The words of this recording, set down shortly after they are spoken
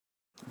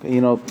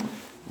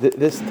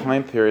This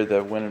time period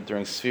that went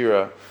during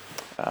Sfira,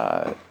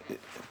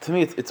 to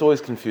me, it's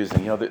always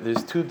confusing.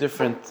 There's two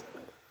different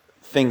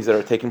things that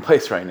are taking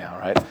place right now,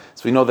 right?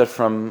 So we know that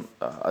from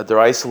a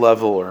Deraisa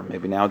level, or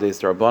maybe nowadays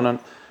Darabanan,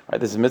 right?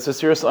 There's a mitzvah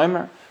Sfiras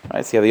Omer,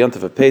 right? So you have the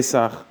Yontif of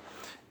Pesach,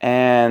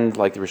 and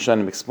like the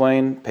Rishonim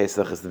explained,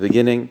 Pesach is the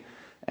beginning,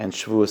 and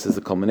Shavuos is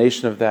the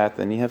culmination of that.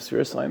 Then you have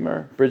Sfiras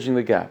Omer, bridging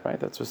the gap, right?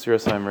 That's what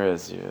Sfiras Omer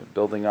is. You're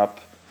building up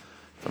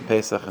from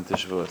Pesach into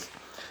Shavuos.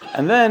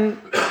 And then,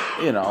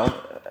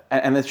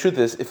 and the truth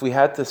is, if we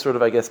had to sort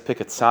of, pick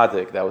a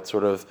tzaddik, that would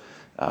sort of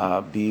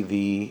be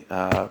the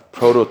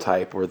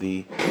prototype or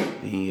the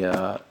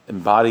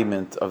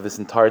embodiment of this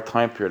entire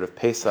time period of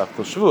Pesach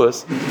till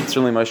Shavuos. It's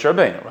certainly Moshe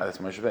Rabbeinu, right? That's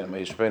Moshe Rabbeinu.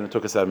 Moshe Rabbeinu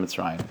took us out of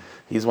Mitzrayim.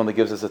 He's the one that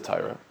gives us a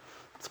Torah.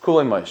 It's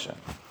Kulei Moshe.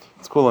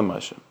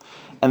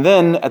 And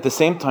then at the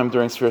same time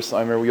during Sfiras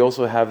Omer, we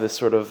also have this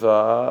sort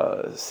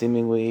of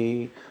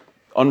seemingly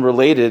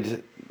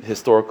unrelated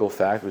historical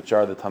fact, which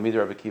are the Talmidei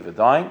Rabbi Akiva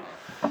dying,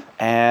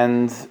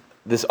 and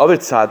this other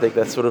tzaddik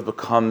that sort of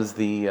becomes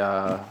the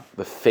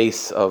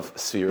face of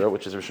Sfira,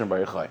 which is Rav Shimon Bar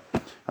Yochai.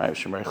 Right, Rav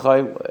Shimon Bar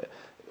Yochai,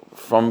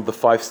 from the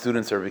 5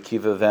 students that Rabbi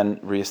Akiva then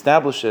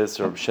reestablishes,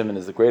 so Rav Shimon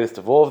is the greatest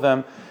of all of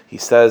them. He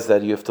says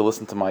that you have to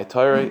listen to my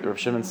Torah, Rav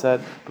Shimon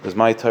said, because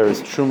my Torah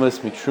is trumas,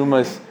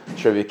 mitrumas.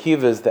 Rabbi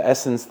Akiva is the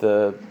essence,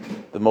 the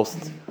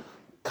most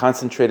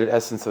concentrated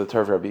essence of the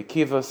Torah of Rabbi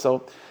Akiva.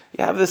 So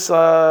you have this,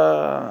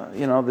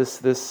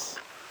 this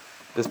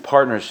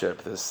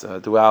partnership, this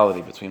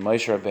duality between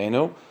Moshe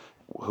Rabbeinu,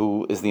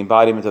 who is the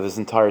embodiment of this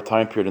entire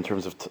time period in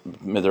terms of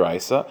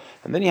Midoraisa,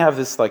 and then you have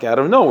this, out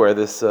of nowhere,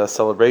 this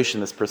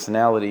celebration, this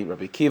personality,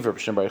 Rabbi Akiva, Rabbi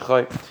Shimon Bar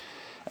Yochai.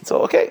 And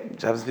so,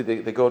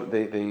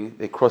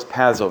 they cross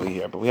paths over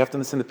here, but we have to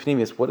understand the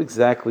Pnimius. What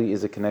exactly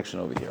is the connection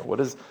over here?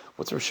 What's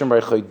Rabbi Shimon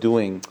Bar Yochai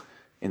doing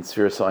in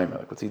Sfiras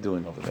Omer? What's he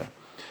doing over there?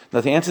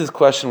 Now, to answer this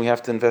question, we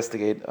have to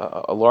investigate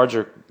a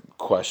larger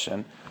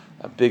question,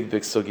 a big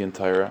sugya in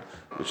Torah,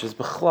 which is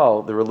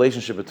Bechlal, the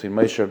relationship between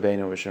Moshe Rabbeinu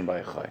and Rabbi Shimon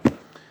Bar Yochai.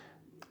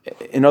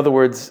 In other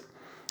words,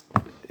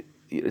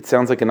 it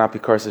sounds like an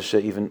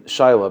apikarsa even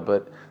shaila,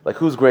 but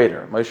who's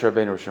greater, Moshe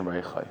Rabbeinu or Rabbi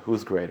Shimon Bar Yochai?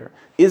 Who's greater?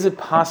 Is it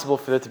possible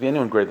for there to be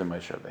anyone greater than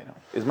Moshe Rabbeinu?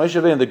 Is Moshe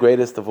Rabbeinu the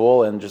greatest of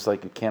all, and just you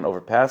can't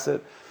overpass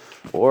it?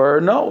 Or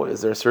no?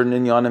 Is there a certain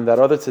inyanim that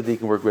other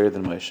tzaddikim were greater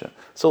than Moshe?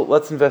 So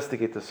let's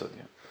investigate the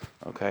sugya.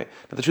 Okay.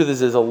 Now the truth is,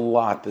 there's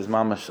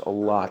mamash a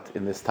lot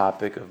in this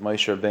topic of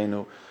Moshe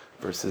Rabbeinu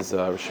versus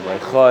Rabbi Shimon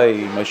Bar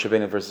Yochai, Moshe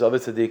Rabbeinu versus other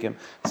tzaddikim.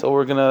 So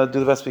we're gonna do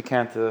the best we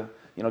can to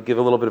give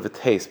a little bit of a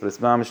taste, but it's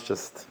mamish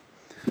just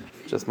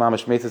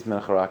mamish meitzes min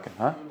harakim,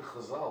 huh? In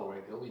Chazal,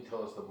 right? They only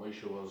tell us that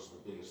Moshe was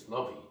the biggest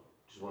navi,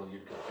 which is one of the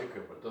Yudkei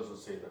Ikar, but it doesn't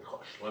say that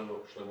Shlomo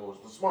was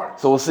the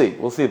smartest. So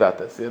we'll see about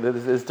this.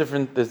 There's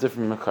different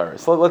makaras.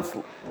 So let's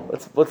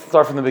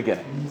start from the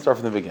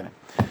beginning.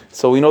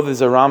 So we know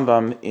there's a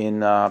Rambam in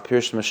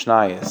Pirush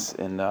Mishnayos,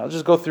 and I'll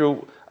just go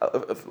through.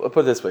 I'll put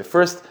it this way.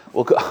 First,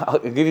 I'll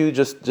give you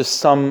just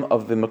some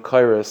of the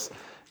makaras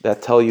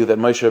that tell you that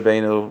Moshe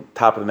Rabbeinu,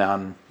 top of the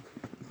mountain,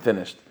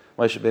 finished.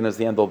 Moshe Rabbeinu is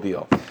the end all be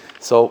all.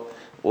 So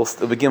we'll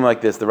begin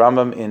like this. The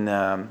Rambam in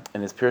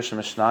his Pirush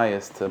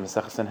Mishnayos to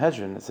Masechah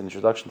Sanhedrin, it's an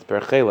introduction to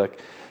Perek Chelek.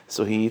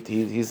 So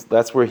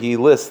that's where he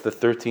lists the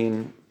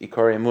 13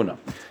 Ikarei Emunah.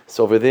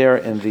 So over there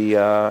in the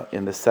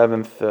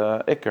 7th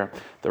Ikar,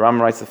 the Rambam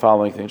writes the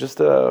following thing, just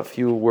a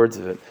few words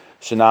of it.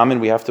 Shenamin,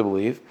 we have to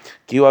believe.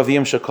 Giu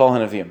Avim Shakol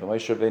HaNavim. The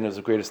Moshe Rabbeinu is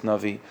the greatest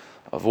Navi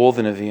of all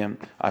the Nevi'im.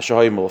 Asher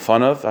Hayim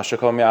Mulfanav, Asher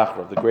Kol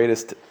Mi'achrav, the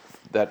greatest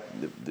that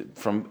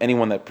from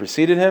anyone that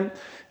preceded him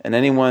and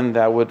anyone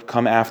that would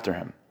come after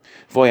him.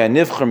 Voya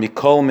Nivchar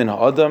Mikol Min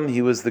Ha'adam,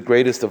 he was the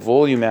greatest of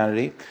all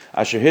humanity.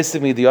 Asher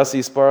Hisig Mi Diyasi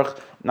Yisparach,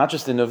 not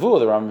just in Nevuah,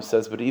 the Rambam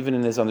says, but even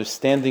in his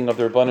understanding of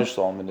the Rebbeinu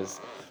Shalom,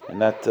 in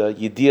that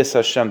Yediyas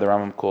Hashem, the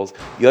Rambam calls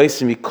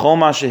Yasim Mikol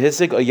Ma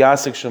Shehisig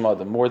Ayasik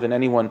Shemadam, more than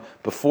anyone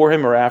before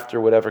him or after,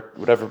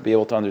 whatever be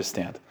able to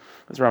understand.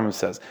 As Rambam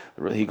says,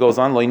 he goes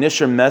on,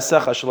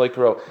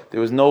 there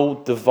was no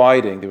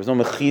dividing, there was no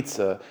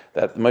mechitza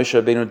that Moshe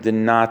Rabbeinu did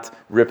not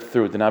rip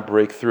through, did not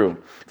break through,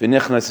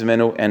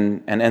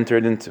 and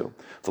entered into.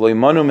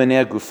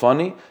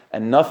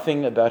 And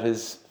nothing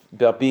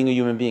about being a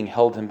human being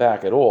held him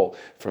back at all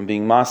from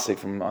being masik,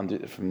 from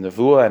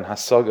nevuah and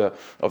hasaga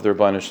of the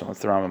Rebbeinu Shalom. That's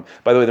the Rambam.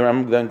 By the way, the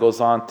Rambam then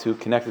goes on to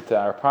connect it to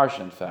our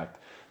parsha. In fact,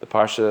 in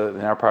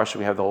our parsha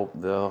we have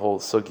the whole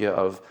sugya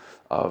of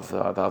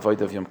the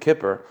avodah of Yom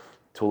Kippur,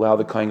 to allow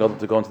the Kohen Gadol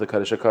to go into the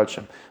Kodesh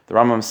HaKodeshim. The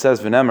Rambam says,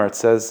 V'nemer, it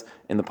says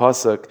in the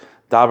pasuk,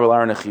 Daber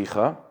Aaron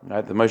Echicha,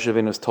 right? The Moshe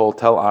Rabbeinu was told,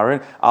 tell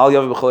Aaron, Al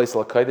Yav B'Chalei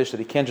Sal HaKodesh, that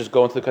he can't just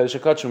go into the Kodesh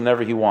HaKodeshim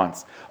whenever he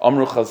wants.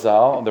 Amru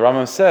Chazal, the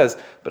Rambam says,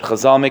 but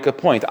Chazal make a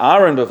point,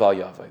 Aaron B'Val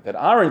Yavai, that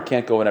Aaron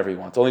can't go whenever he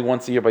wants, only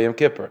once a year by Yom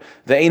Kippur.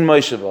 The Ein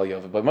Moshe B'Val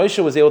Yavai, but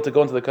Moshe was able to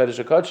go into the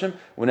Kodesh HaKodeshim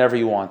whenever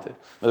he wanted.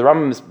 Now, the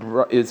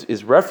Rambam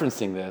is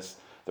referencing this.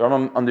 The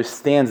Rambam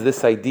understands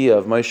this idea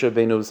of Moshe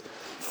Rabbeinu's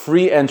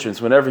free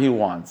entrance whenever he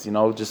wants.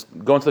 Just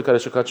go into the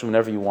Kodesh HaKodeshim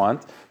whenever you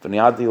want. The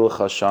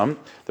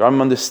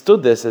Rambam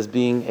understood this as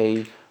being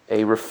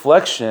a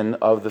reflection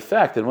of the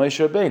fact that Moshe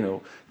Rabbeinu,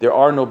 there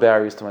are no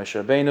barriers to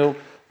Moshe Rabbeinu.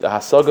 The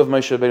Hasag of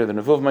Moshe Rabbeinu, the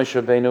Nevuah of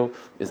Moshe Rabbeinu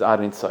is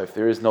Ad Ein Sof.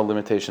 There is no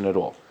limitation at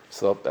all.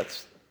 So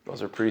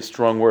those are pretty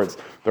strong words.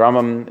 The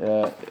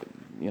Rambam,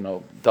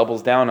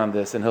 doubles down on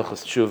this in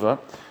Hilchos Tshuva.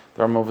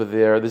 The Rambam over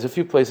there's a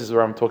few places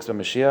where Rambam talks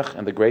about Mashiach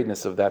and the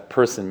greatness of that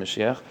person,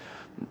 Mashiach.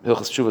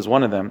 Hilchos Tshuva is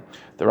one of them.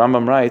 The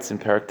Rambam writes in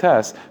Perek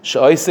Tes,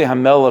 She'oisei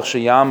hamelech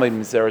sheyamid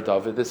mizera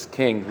David, this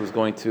king who's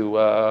going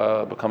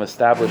to become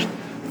established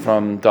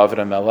from David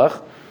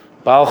HaMelech,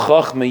 Baal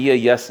Chachma yeh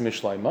yes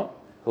mishleima,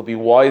 he'll be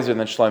wiser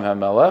than Shlomo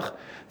HaMelech.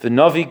 The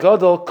Navi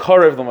Gadol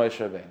karev l'Moshe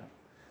Rabbeinu.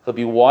 He'll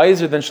be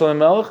wiser than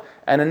Shlomo HaMelech,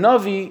 and a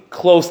Navi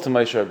close to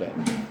Moshe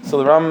Rabbeinu. So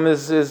the Rambam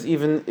is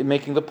even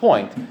making the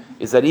point,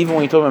 is that even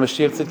when you talk about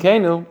Mashiach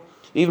Tzidkenu,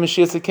 even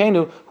Mashiach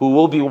Tzidkenu, who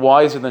will be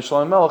wiser than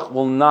Shlomo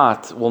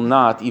HaMelech, will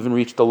not even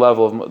reach the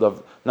level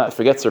of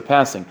forget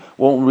surpassing,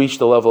 won't reach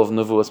the level of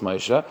Nevuas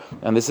Moshe.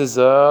 And this is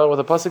what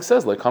the pasuk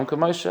says, like Kamka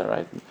Moshe,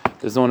 right?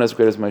 There's no one as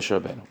great as Moshe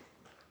Rabbeinu.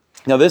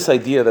 Now, this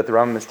idea that the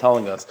Rambam is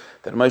telling us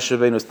that Moshe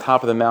Rabbeinu is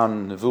top of the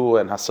mountain,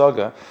 Nevuah and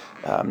Hasaga,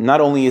 not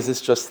only is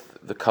this just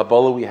the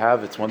Kabbalah we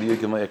have, it's one of the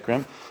Yud Gimel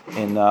Ikrim.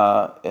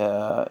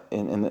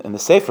 In the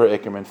Sefer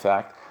Ikrim, in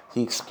fact,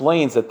 he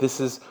explains that this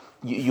is,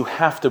 you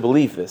have to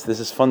believe this. This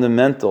is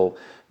fundamental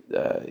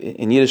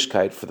in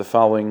Yiddishkeit for the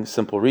following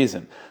simple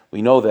reason.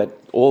 We know that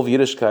all of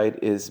Yiddishkeit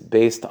is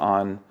based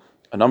on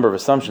a number of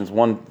assumptions.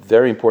 One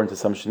very important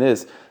assumption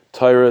is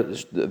Torah, the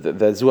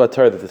Zuat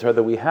Torah, the Torah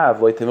that we have,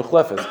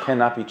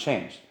 cannot be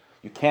changed.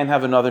 You can't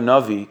have another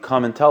Navi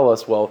come and tell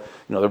us, well,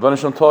 the Rebbeinu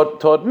Shalom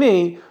taught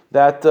me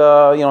that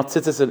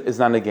tzitzis is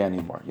not again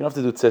anymore. You don't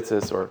have to do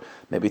tzitzis, or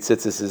maybe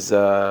tzitzis is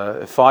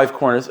 5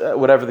 corners,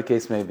 whatever the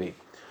case may be.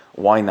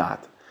 Why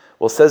not?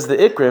 Well, says the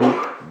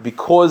Ikrim,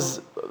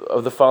 because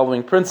of the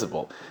following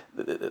principle.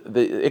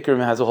 The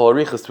Ikrim has a whole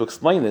arichas to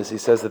explain this. He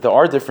says that there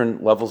are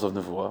different levels of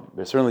nevuah.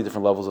 There are certainly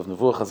different levels of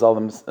nevuah.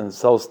 Chazal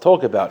themselves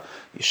talk about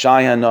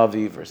Yeshaya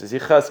Navi versus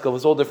Yecheskel.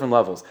 There's all different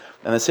levels.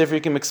 And the Sefer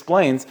Ikrim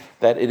explains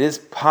that it is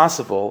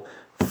possible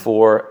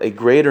for a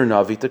greater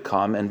Navi to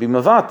come and be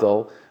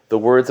mavatal the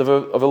words of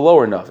a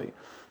lower Navi.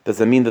 Does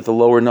that mean that the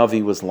lower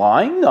Navi was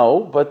lying?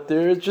 No, but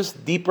there's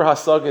just deeper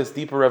hasagas,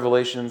 deeper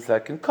revelations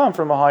that can come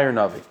from a higher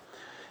Navi.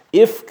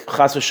 If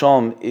Chas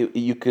v'Shalom,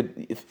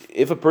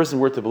 if a person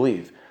were to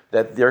believe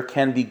that there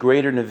can be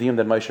greater Nevi'im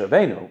than Moshe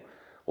Rabbeinu,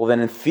 well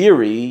then in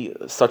theory,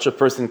 such a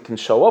person can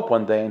show up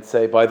one day and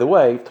say, by the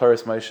way,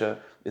 Torah's Moshe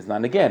is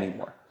not again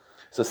anymore.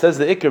 So it says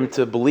the Ikrim,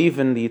 to believe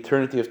in the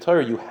eternity of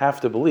Torah, you have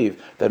to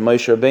believe that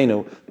Moshe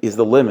Rabbeinu is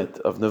the limit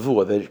of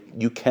Nevuah, that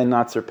you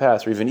cannot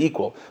surpass or even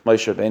equal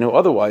Moshe Rabbeinu.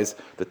 Otherwise,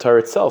 the Torah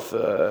itself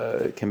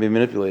can be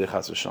manipulated,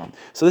 Chas v'Shalom.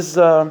 So this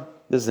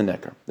is a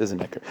necker.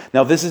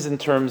 Now this is in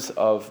terms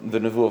of the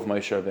Nevuah of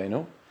Moshe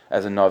Rabbeinu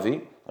as a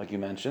Navi, like you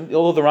mentioned.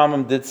 Although the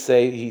Rambam did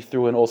say he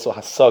threw in also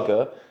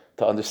Hasaga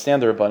to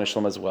understand the Rebbeinu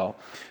Shalom as well.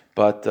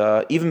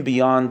 But even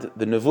beyond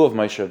the Nevuah of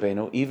Moshe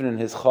Rabbeinu, even in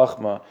his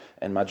Chachma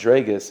and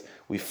Madregas,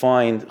 we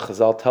find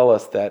Chazal tell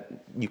us that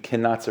you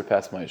cannot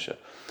surpass Moshe.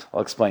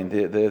 I'll explain.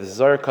 The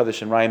Zohar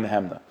Kaddish and Rayim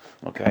Hemna.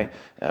 Okay,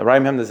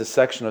 Rayim Hemna is a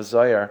section of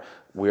Zohar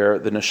where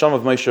the Neshama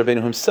of Moshe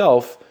Rabbeinu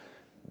himself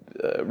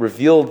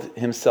revealed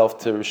himself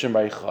to Rishon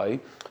Bar Yochai,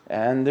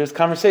 and there's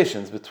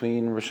conversations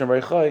between Rishon Bar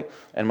Yochai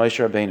and Moshe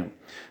Rabbeinu.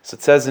 So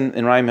it says in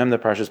Rayim Hemna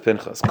Parshas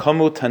Pinchas,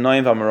 Kamu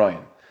Tanaim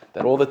v'Amoraim,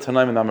 that all the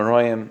Tanaim and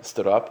Amoraim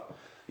stood up,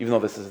 even though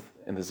this is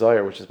in the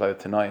Zohar, which is by the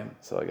Tanaim,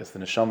 so I guess the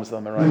Neshama is the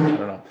Amoraim, I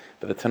don't know.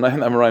 But the Tanaim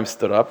and Amoraim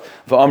stood up,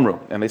 v'Amru,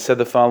 and they said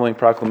the following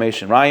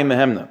proclamation, Rayim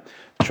Mehemna,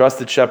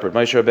 trusted shepherd,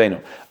 Moshe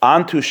Rabbeinu,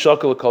 Antu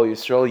Shakal Kol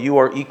Yisrael, you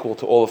are equal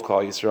to all of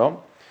Kol Yisrael.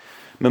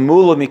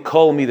 Memula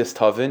Mikol Midas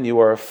Tavin, you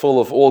are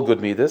full of all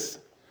good Midas.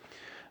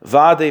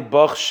 Vade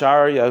Bach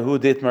Shar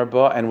Yahudit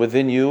Marba, and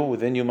within you,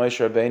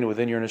 Moshe Rabbeinu,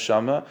 within your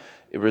Neshama,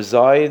 it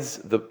resides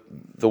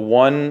the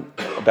one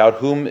about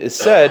whom is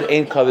said,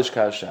 Ein Kaddish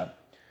Kashem.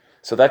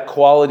 So that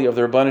quality of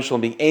the Rebbeinu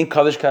Shalom being Ein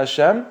Kaddish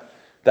Kashem,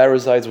 that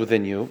resides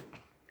within you.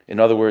 In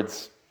other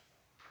words,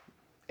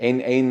 Ein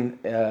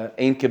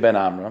Keben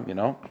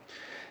Amram,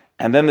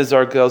 And then the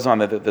Zohar goes on,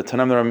 that the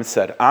Tanam Ram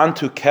said,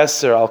 Antu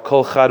Keser al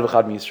Kol Chad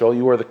v'Chad Yisrael,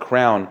 you are the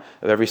crown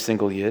of every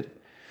single Yid.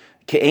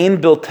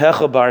 Ke'ein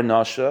biltecha bar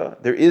nasha,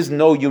 there is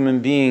no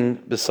human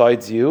being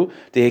besides you,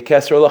 Dehe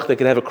Keser Olach, that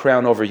could have a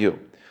crown over you.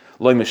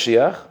 Loi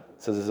Mashiach,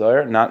 says the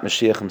Zohar, not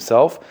Mashiach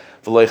himself.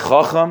 V'loi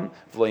Chacham,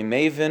 v'loi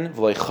Mavin,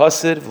 v'loi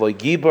Chassid, v'loi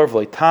Gibar,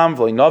 v'loi Tam,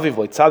 v'loi Navi,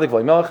 v'loi Tzadik,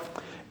 v'loi Melech.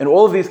 In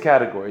all of these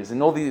categories,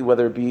 in all the,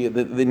 whether it be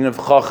the name of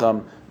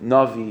Chacham,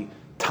 Navi,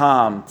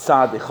 Tam,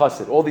 Tzaddik,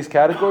 Chassid, all these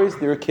categories,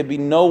 there can be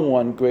no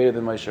one greater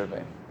than Moshe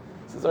Rabbeinu.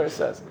 So the Zohar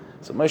says.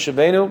 So Moshe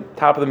Rabbeinu,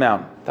 top of the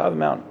mountain,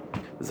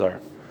 the Zohar.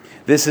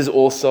 This is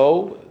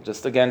also,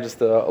 just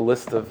a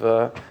list of,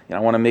 I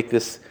want to make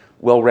this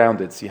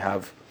well-rounded. So you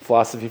have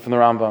philosophy from the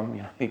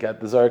Rambam, you got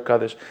the Zohar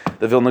Kaddish.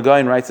 The Vilna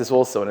Gaon writes this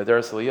also in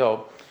Adaras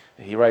Eliyahu.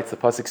 He writes, the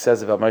pasuk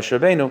says about Moshe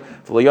Rabbeinu,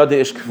 V'lo yada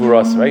ish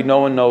kfuras, right? No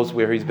one knows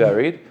where he's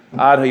buried.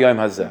 Ad hayom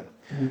hazeh.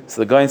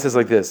 So the Gaon says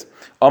like this: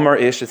 Amar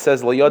Ish. It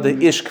says Lo Yada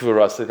Ish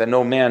Kvuras, that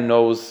no man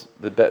knows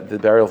the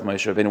burial of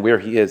Moshe Rabbeinu, where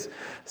he is.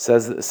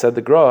 Said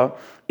the Gra.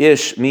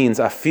 Ish means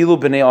afilu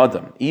b'nei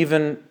adam,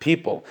 even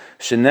people.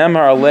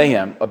 Shenemar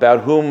alehem,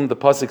 about whom the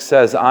pasuk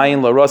says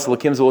ayin laras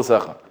lakim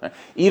zulasecha.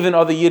 Even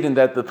other yidden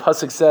that the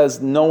pasuk says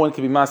no one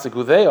can be masik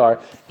who they are.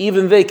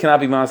 Even they cannot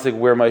be masik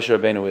where Moshe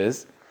Rabbeinu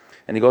is.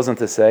 And he goes on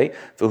to say,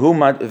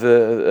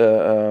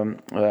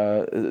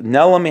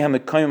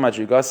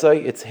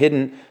 it's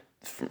hidden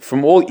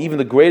from all, even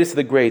the greatest of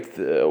the great,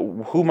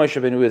 who Moshe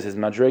Rabbeinu is, his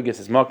madrigas,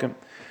 his makim.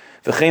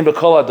 V'chein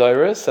b'kol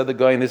adairos, said the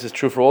guy, and this is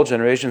true for all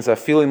generations,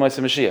 afili Moshe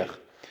Mashiach.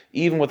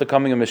 Even with the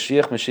coming of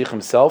Mashiach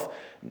himself,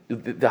 who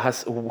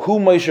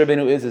Moshe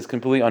Rabbeinu is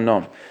completely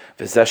unknown.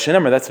 That's what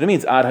it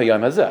means, ad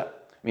hayom hazeh. It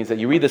means that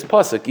you read this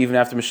pasuk, even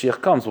after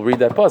Mashiach comes, we'll read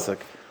that pasuk.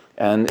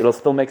 And it'll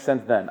still make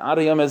sense then. Ad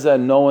hayom hazeh,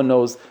 no one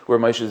knows where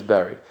Moshe is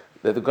buried.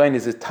 The guy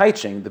is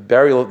teaching, the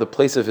burial of the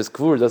place of his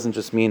kvur doesn't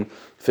just mean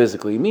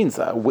physically. It means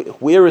who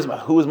is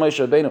Moshe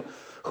Rabbeinu?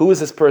 Who is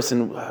this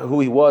person? Who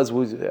he was?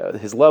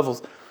 His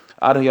levels?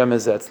 Ad hayom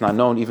hazeh, it's not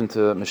known even to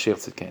Mashiach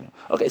Tzidkenu.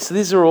 Okay, so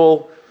these are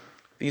all.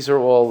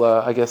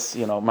 I guess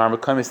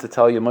Marmakom is to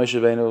tell you Moshe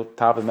Rabbeinu,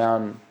 top of the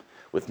mountain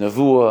with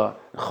Nevuah,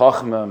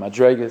 Chachma,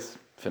 Madregas,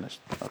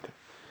 finished. Okay.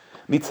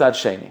 Mitzad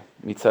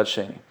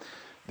Sheni.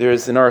 There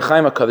is an Orach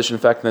Chaim HaKadosh, in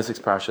fact, in this week's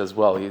parsha as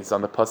well. He's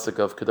on the pasuk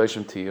of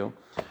Kedoshim Tiyu.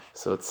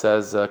 So it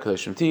says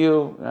Kedoshim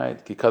Tiyu,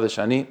 right? Ki Kadosh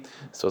Ani.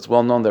 So it's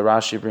well known that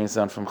Rashi brings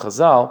down from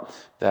Chazal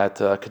that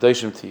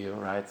Kedoshim Tiyu,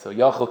 right? So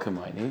Yachol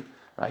K'mayni,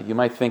 right? You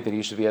might think that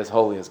you should be as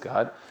holy as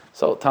God.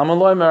 So Talmud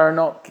Loimer,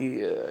 no, Ki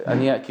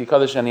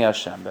Kadosh Ani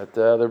Hashem. That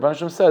the Rebbeinu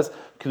Shem says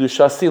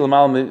Kedushasi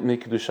l'mal mi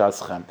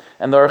Kedushaschem.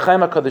 And the Orach Chaim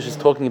HaKadosh is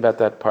talking about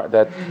that part,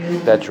 that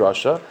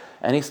drasha.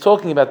 And he's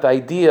talking about the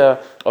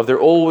idea of there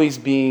always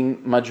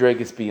being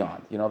madregas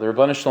beyond. The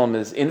Rebbeinu Shalom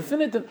is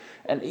infinite,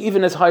 and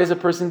even as high as a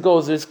person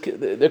goes, there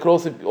could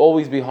also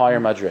always be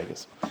higher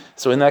madregas.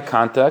 So in that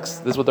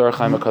context, this is what the Orach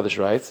Chaim HaKadosh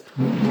writes: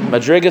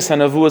 Madregas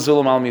hanavuah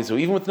zulam al mizu.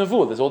 Even with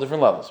nevuah, there's all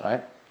different levels,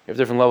 right? You have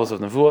different levels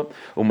of nevuah.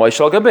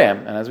 U'Moshe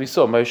Gabem, and as we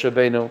saw, Moshe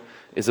Rabbeinu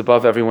is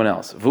above everyone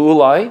else.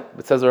 V'ulai,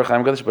 it says the Orach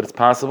Chaim HaKadosh, but it's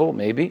possible,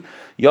 maybe.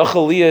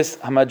 Yachal liyas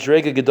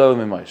hamadrega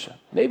gedolim Moshe.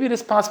 Maybe it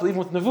is possible even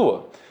with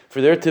nevuah, for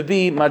there to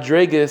be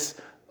madregas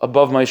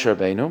above Moshe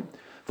Rabbeinu,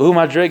 v'hu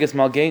madregas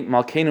malkeinu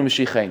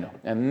Mashiachenu,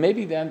 and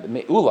maybe then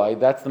ulai,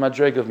 that's the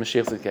madrega of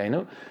Mashiach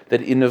Tzidkenu,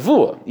 that in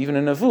nevuah, even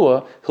in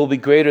nevuah, he'll be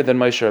greater than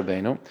Moshe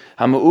Rabbeinu.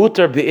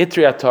 Hamu'utar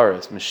be'itri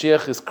ataris,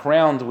 Mashiach is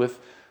crowned with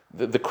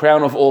the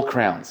crown of all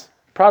crowns.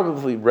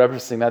 Probably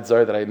referencing that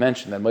zar that I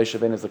mentioned, that Moshe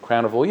Rabbeinu is the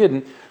crown of all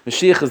Yidden.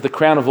 Mashiach is the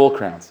crown of all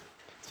crowns.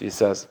 So he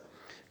says,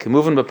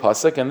 Kemuvin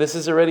b'pasuk, and this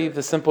is already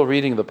the simple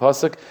reading of the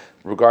pasuk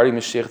regarding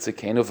Mashiach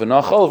Tzidkenu.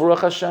 V'nachal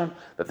v'ruach Hashem,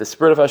 that the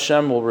spirit of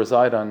Hashem will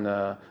reside on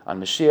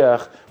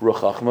Mashiach. Ruach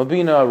Chachma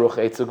Bina, Ruach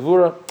Eitz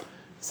Gvura.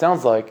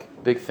 Sounds like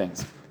big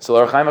things. So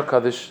Orach Chaim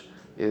HaKadosh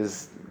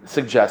is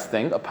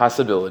suggesting a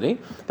possibility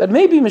that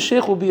maybe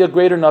Mashiach will be a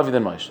greater Navi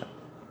than Moshe.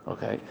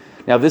 Okay.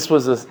 Now this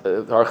was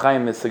Orach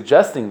Chaim is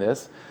suggesting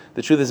this.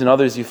 The truth is, in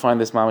others you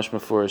find this mamash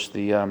mefurish.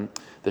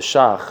 The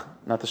Shach,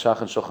 not the Shach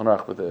and Shulchan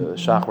Aruch, but the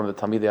Shach, one of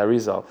the Talmidei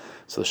Arizal.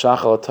 So the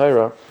Shach al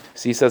Torah.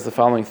 So he says the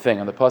following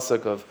thing on the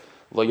pasuk of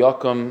Lo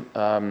Yakum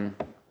Oid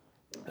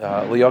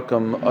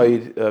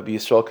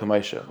B'Yisrael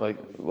Kamoshe, like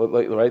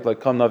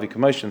Kam Navi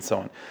Kamoshe and so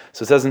on.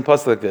 So it says in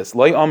pasuk like this: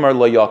 Lo Amar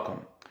Lo Yakum.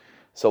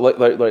 So like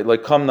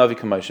Kam Navi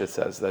Kamoshe, it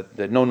says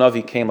that no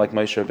Navi came like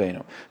Moshe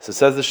Rabbeinu. So it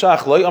says the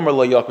Shach Lo Amar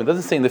Lo Yakum. It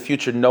doesn't say in the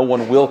future no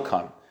one will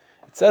come.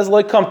 It says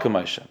Lo Kam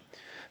Kamoshe.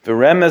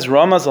 V'remez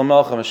Ramaz al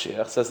Melech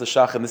HaMashiach, says the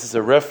Shach, and this is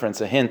a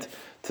reference, a hint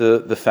to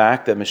the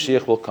fact that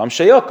Mashiach will come,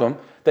 Sheyakum,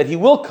 that he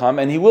will come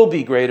and he will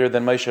be greater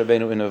than Moshe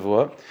Rabbeinu in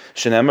Nevuah,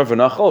 Shenemar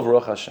v'nachal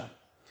v'ruach Hashem.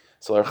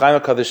 So Orach Chaim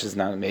HaKadosh is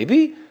not,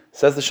 maybe,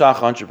 says the Shach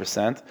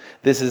 100%.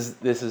 This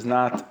is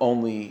not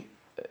only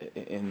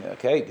in,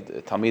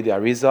 Talmidei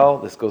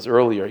Arizal, this goes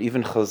earlier,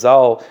 even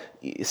Chazal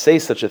say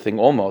such a thing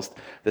almost,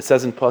 that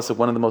says in Pasuk,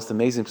 one of the most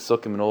amazing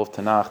Pesukim in all of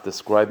Tanakh,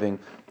 describing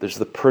there's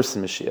the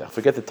person Mashiach.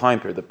 Forget the time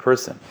period, the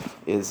person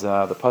is,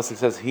 the Pasuk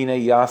says, Hine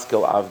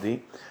Yaskel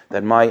Avdi,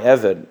 that my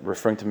Eved,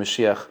 referring to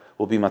Mashiach,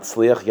 will be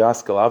Matzliach,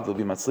 Yaskel Avdi will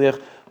be Matzliach,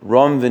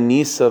 Ram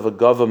V'nisa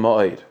V'gava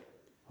Ma'id,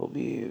 will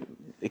be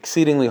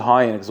exceedingly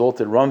high and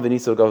exalted, Ram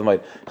V'nisa V'gava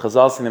Ma'id.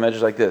 Chazal sing the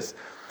message like this,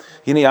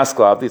 Hine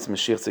Yaskel Avdi, it's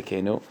Mashiach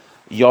Tzidkenu,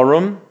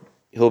 Yarum,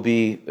 he'll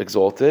be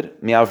exalted,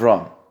 Mi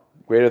Avram,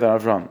 greater than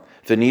Avram.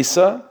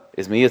 V'nisa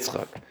is Mi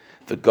Yitzchak.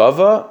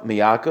 V'gava, Mi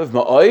Yaakov,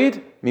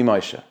 Ma'oid, Mi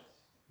Moshe.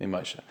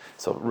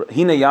 So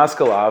Hine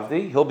Yaskel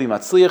Avdi, he'll be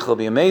Matzliach, he'll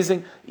be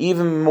amazing,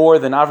 even more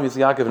than Avram,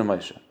 Yitzchak, Yaakov, and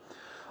Moshe.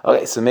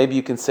 Okay, so maybe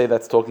you can say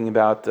that's talking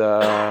about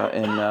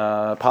in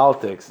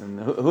politics, and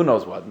who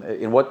knows what.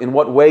 In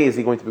what way is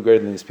he going to be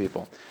greater than these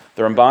people?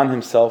 The Ramban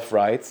himself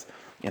writes,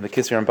 and the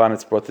Kisri Ramban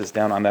has brought this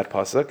down on that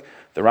pasuk.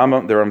 The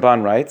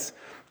Ramban writes,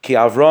 Ki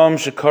Avram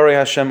shekarei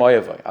Hashem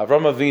oyevai.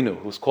 Avram Avinu,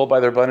 who's called by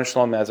the Rebbeinu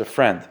Shalom as a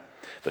friend.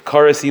 The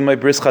kares imay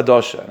bris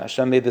chadosha. And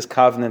Hashem made this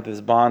covenant, this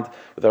bond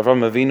with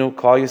Avram Avinu,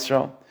 Klal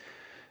Yisrael.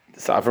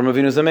 So Avram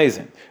Avinu is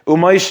amazing.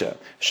 Umaisha,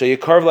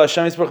 sheyikarv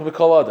laHashem yisbarach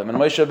b'kol adam, and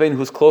Moshe Rabbeinu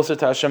who's closer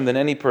to Hashem than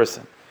any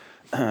person.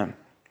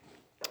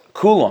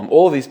 Kulam,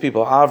 all of these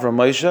people, Avram,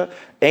 Moshe,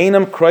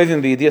 einam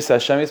kroivim v'yidiyas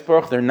Hashem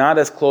yisbarach. They're not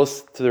as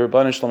close to the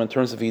Rebbeinu Shalom in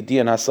terms of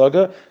Yidiyah and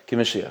Hasaga ki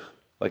Mashiach,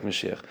 like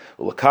Mashiach.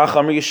 Ulakach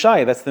Amar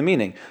Yishai, that's the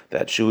meaning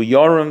that Shu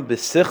Yoram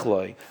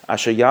b'sichloi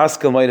asher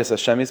yaskel meidas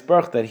Hashem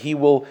yisbarach, that he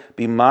will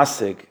be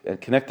masig and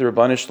connect the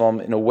Rebbeinu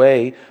Shalom in a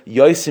way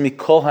yosim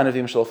mikol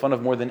hanavim shalafan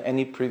of more than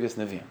any previous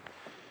neviim.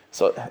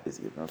 So,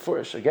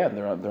 again,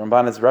 the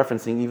Ramban is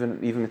referencing even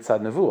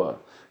Mitzad Nevuah,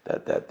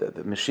 that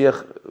the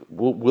Mashiach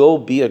will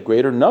be a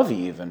greater Navi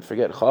even.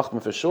 Forget Chachma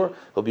for sure.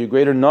 He'll be a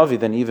greater Navi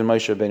than even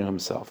Moshe Rabbeinu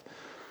himself.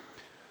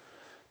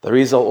 The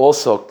Arizal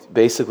also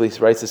basically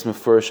writes this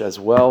Mefurish as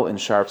well in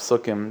Shar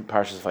Psukim,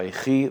 Parshas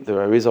Vayechi. The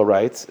Arizal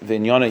writes,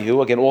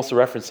 V'inyonahu, again also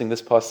referencing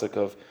this pasuk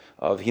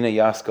of Hina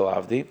Yaskel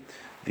Avdi.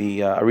 The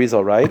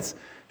Arizal writes,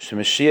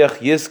 Shemashiach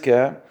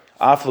Yizkeh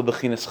Aflo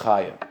Bechinas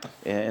Chaya.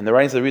 In the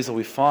writings of the Arizal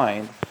we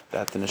find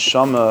that the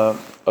neshama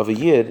of a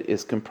yid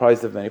is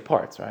comprised of many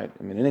parts, right?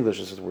 I mean, in English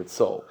this is the word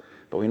soul,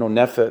 but we know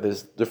nefesh.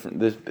 There's different.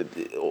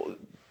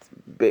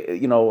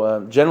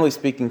 Generally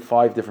speaking,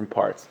 5 different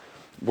parts,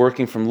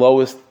 working from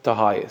lowest to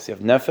highest. You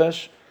have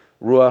nefesh,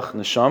 ruach,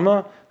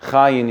 neshama,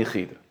 chay, and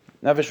yichida.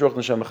 Nefesh, ruach,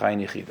 neshama, chay,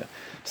 and yichida.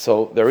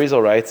 So the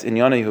Arizal writes in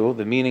Yonahu,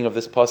 the meaning of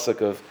this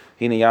pasuk of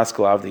Hina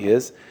Yaskel Avdi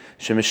is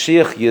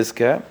shemashiach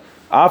yizkeh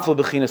aflo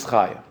bechinas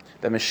chaya.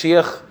 That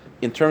Mashiach,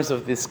 in terms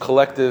of this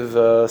collective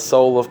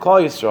soul of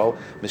Klal Yisrael,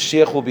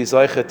 Mashiach will be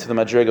Zaychet to the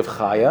Madrig of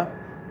Chaya,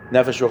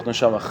 Nefesh Ruach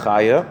Neshama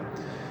Chaya.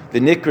 The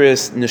Nikra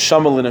is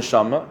Neshama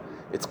L'Neshama.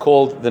 It's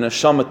called the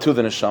Neshama to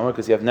the Neshama,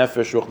 because you have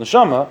Nefesh Ruach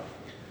Neshama,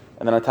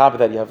 and then on top of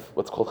that you have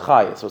what's called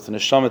Chaya. So it's a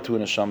Neshama to a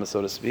Neshama,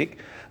 so to speak.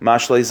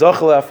 Mashlei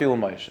Zachel Afilu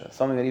Moshe.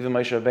 Something that even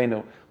Moshe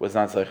Rabbeinu was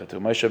not Zaychet to.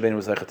 Moshe Rabbeinu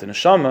was Zaychet to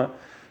Neshama.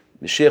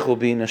 Mashiach will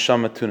be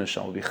Neshama to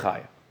Neshama, will be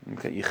Chaya.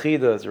 Okay,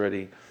 Yechida is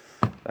already,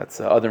 that's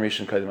other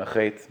Rishon Kadim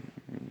Achet.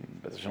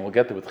 We'll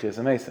get there with Chiyas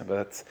Mesa,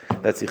 but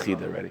that's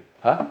Yechida already.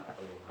 Huh?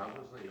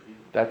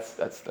 That's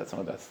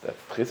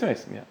Chiyas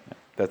Mesa. Yeah.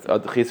 That's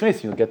Chiyas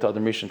Mesa. You'll get to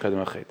Adam Rishon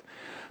Kadim Achet.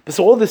 But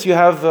so all this you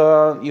have.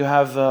 So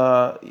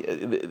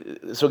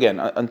again,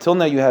 until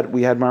now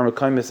we had Mar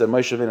Mekaymis at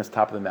Moshe Rabbeinu is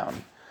top of the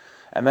mountain,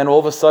 and then all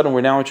of a sudden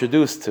we're now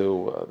introduced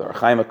to the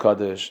Archaim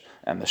HaKadosh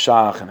and the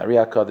Shach and the Ari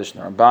HaKadosh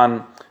and the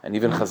Ramban and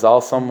even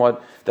Chazal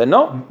somewhat. That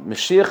no,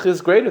 Mashiach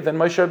is greater than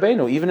Moshe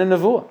Rabbeinu, even in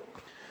Nevuah.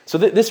 So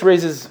this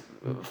raises.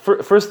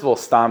 First of all,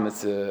 Stam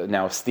is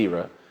now a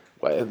stira.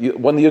 One of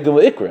the Yugim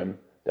Ikrim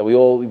that we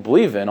all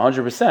believe in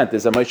 100%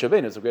 is that Moshe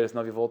Rabbeinu is the greatest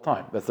Navi of all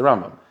time. That's the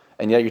Rambam.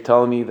 And yet you're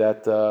telling me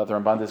that the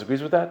Ramban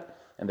disagrees with that?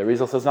 And the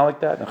Rizal says not like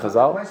that? And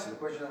Chazal? The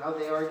question is how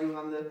they arguing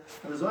on the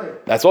Zohar.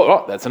 That's all.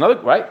 Oh, that's another,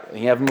 right?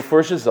 You have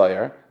Mefurish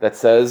Zohar that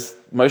says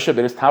Moshe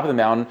Rabbeinu is top of the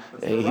mountain.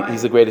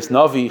 He's the greatest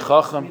Navi,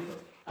 Chacham.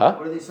 Huh?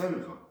 What are they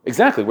saying from?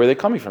 Exactly, where are they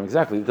coming from?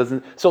 Exactly. It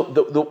doesn't. So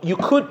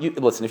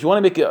listen. If you want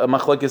to make a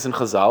machlekes in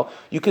Chazal,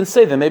 you can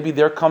say that maybe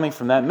they're coming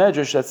from that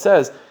medrash that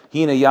says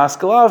Hina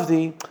Yaskel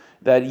Avdi,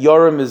 that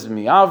Yoram is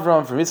mi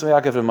Avram from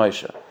Yitzchak Yaakov and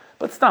Moshe.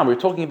 But Stam, we're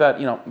talking about,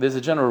 there's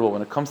a general rule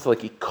when it comes to like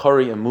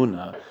Ikari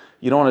Emunah,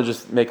 you don't want to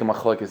just make a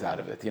machlekes out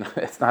of it.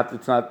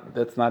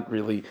 That's not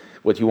really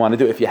what you want to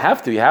do. If you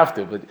have to, you have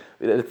to, but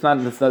it's not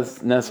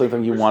necessarily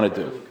something you want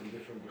to do.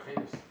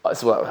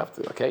 So I have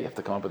to. Okay, you have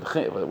to come up with a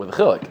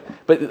chilek.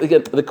 But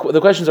again, the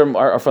questions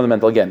are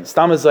fundamental. Again,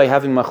 Stam Azai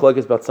having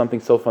machlokes about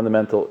something so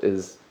fundamental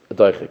is a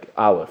doichik.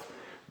 Aleph,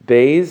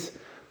 Beis,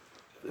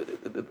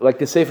 like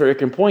the Sefer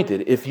Ikrim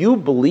pointed. If you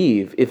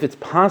believe, if it's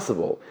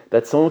possible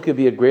that someone could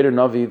be a greater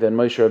navi than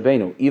Moshe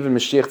Rabbeinu, even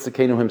Mashiach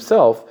Tzidkenu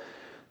himself,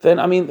 then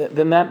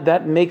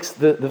that makes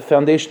the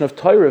foundation of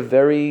Torah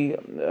very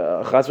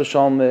chas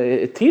v'shalom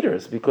it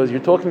teeters, because you're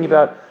talking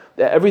about.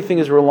 Everything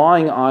is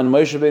relying on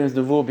Moshe Rabbeinu's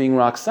nevuah being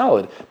rock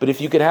solid. But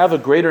if you could have a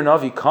greater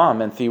Navi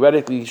come and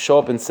theoretically show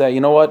up and say, you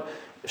know what,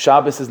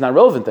 Shabbos is not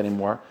relevant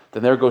anymore,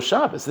 then there goes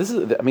Shabbos.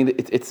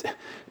 It's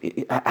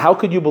how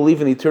could you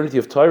believe in the eternity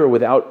of Torah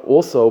without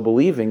also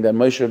believing that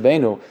Moshe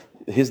Rabbeinu,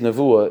 his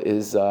nevuah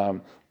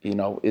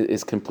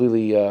is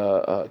completely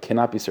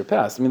cannot be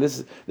surpassed. I mean,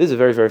 this is a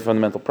very, very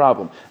fundamental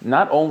problem.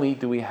 Not only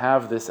do we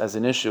have this as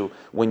an issue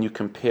when you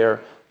compare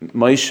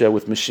Moshe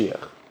with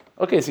Mashiach.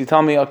 Okay, so you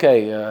tell me, when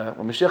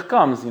Mashiach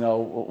comes,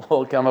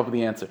 we'll come up with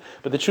the answer.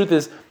 But the truth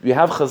is, you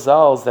have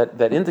Chazals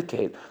that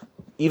indicate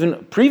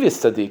even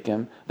previous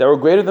tzaddikim that were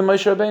greater than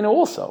Moshe Rabbeinu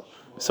also.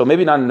 So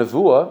maybe not in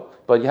Nevuah,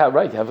 but you have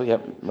right.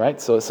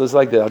 So it's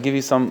like that. I'll give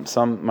you some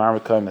Mar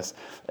Mekaymis.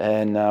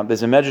 And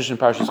there's a medrash in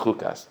Parshas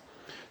Chukas.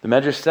 The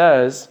medrash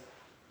says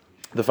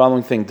the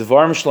following thing: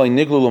 Dvarim shloi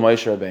niglu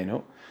Moshe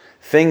Rabbeinu,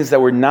 things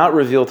that were not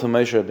revealed to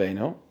Moshe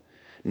Rabbeinu,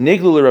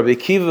 niglu Rabbi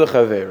Akiva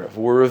v'chaveirav,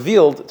 were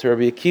revealed to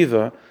Rabbi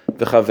Akiva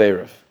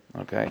v'chaveirav.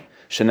 Okay,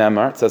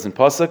 Shenemar, it says in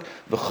pasuk,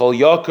 v'chol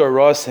yakar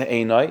ras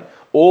ha'einai,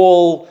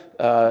 all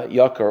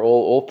yakar,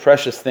 all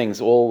precious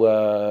things, all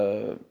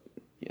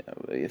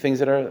things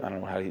that are, I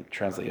don't know how you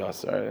translate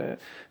yasar,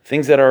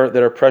 things that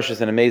are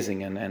precious and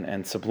amazing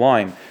and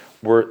sublime,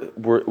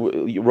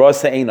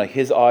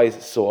 his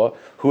eyes saw.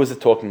 Who is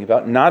it talking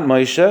about? Not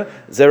Moshe.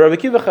 Ze Rabbi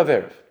Kiva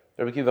Chaverev.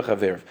 Rabbi Kiva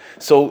Chaverev.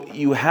 So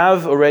you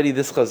have already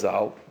this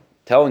Chazal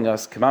telling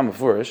us, Kamam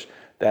Mefurish,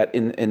 that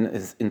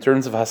in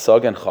terms of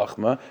Hasag and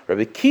Chachma,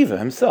 Rabbi Kiva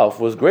himself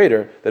was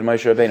greater than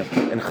Moshe Rabbeinu.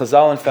 And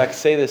Chazal, in fact,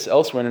 say this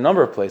elsewhere in a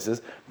number of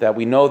places, that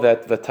we know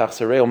that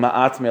V'tachsareu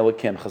ma'at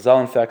me'elokim.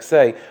 Chazal, in fact,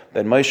 say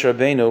that Moshe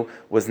Rabbeinu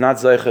was not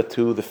Zaycha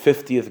to the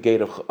 50th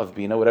gate of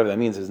Bina, whatever that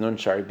means, is Nun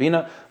Shari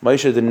Bina.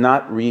 Moshe did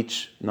not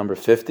reach number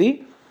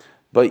 50,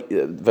 but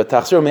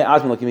V'tachsareu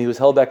ma'at me'elokim, he was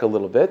held back a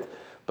little bit.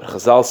 But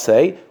Chazal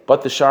say,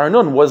 but the Sha'ar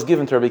Nun was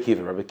given to Rabbi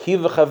Kiva. Rabbi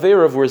Kiva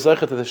Chaverev were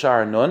Zaycha to the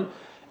Sha'ar Nun.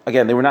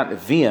 Again, they were not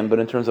Nevi'im, but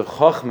in terms of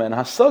Chachma and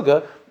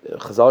Hasaga,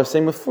 Chazal are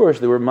saying with Furish,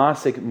 they were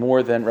Masik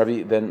more than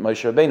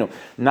Moshe Rabbeinu.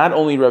 Not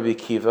only Rabbi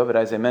Akiva, but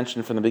as I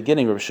mentioned from the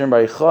beginning, Rabbi Shimon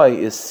Bar Yochai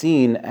is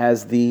seen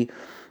as the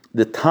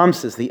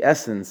tamsis, the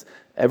essence.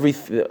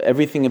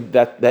 Everything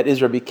that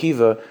is Rabbi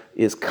Akiva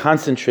is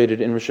concentrated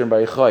in Rabbi Shimon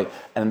Bar Yochai.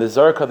 And in the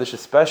Zohar Kodesh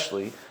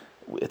especially,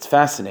 it's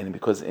fascinating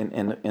because in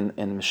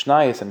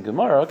Mishnayos and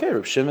Gemara, okay,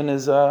 Rabbi Shimon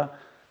is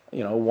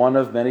one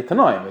of many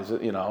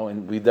Tanoim,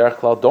 and we Derech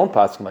Klal don't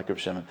pass him like Reb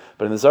Shimon.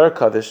 But in the Zohar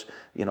Kodesh,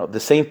 the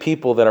same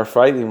people that are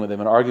fighting with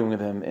him and arguing with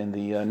him in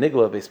the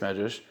Nigla base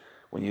Medrash,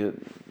 when you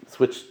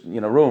switch,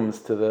 rooms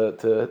to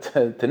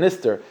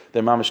Nister,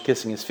 they're mamish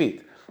kissing his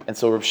feet. And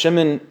so Reb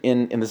Shimon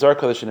in the Zohar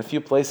Kodesh in a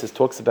few places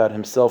talks about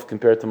himself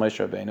compared to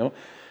Moshe Rabbeinu,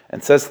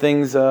 and says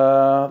things that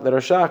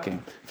are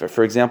shocking.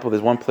 For example,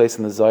 there's one place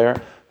in the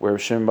Zohar where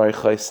Reb Shimon Bar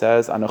Yochai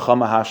says, Anocha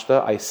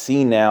Mahashta, I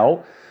see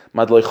now,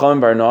 Madloicham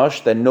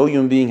Barnosh, that no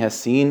human being has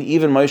seen,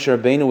 even Moshe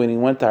Rabbeinu when he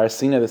went to Har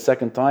Sinai the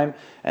second time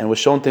and was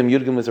shown to him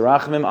Yudgim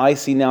Mizrachimim, I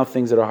see now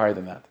things that are higher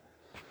than that.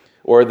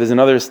 Or there's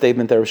another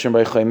statement that Rishon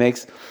Bar Yochai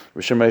makes.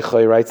 Rishon Bar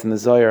Yochai writes in the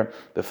Zohar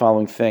the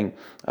following thing,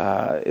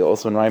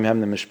 also in Raim Hem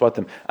the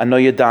Mishpatim. Ano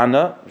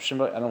Yadana, I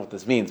don't know what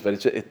this means, but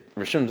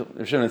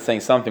Rishon is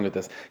saying something with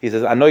this. He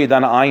says, Ano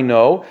Yadana, I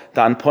know,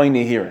 Dan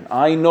Poini Hirin.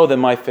 I know that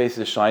my face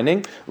is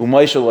shining,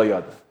 U'Moshe Lo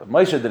Yada. But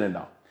Moshe didn't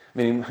know.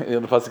 Meaning,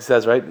 the pasuk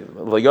says, right?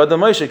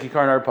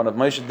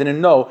 Moshe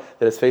didn't know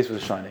that his face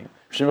was shining.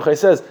 Shimon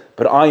says,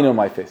 but I know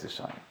my face is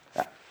shining.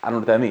 I don't know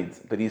what that means,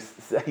 but he's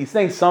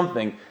saying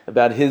something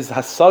about his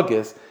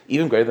hasagis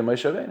even greater than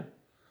Moshe Rabbeinu.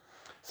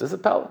 So this is a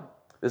pella.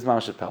 This is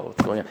mamash pella.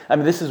 What's going on? I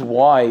mean, this is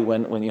why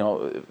when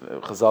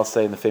Chazal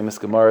say in the famous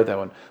Gemara that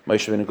when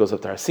Moshe Rabbeinu goes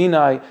up to Har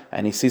Sinai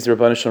and he sees the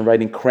Rebbeinu Shalom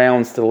writing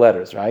crowns to the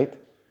letters, right?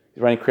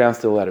 He's writing crowns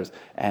to the letters,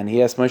 and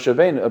he asks Moshe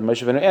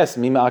Rabbeinu asks,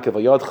 Mima Akiv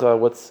Yodcha,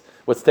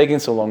 what's taking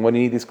so long? What do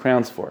you need these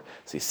crowns for?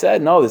 So he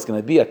said, no, there's going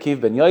to be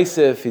Akiv ben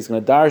Yosef. He's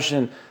going to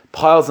darshan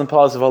piles and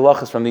piles of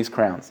halachas from these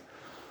crowns.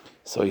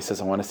 So he says,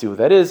 I want to see who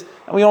that is.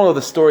 And we all know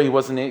the story. He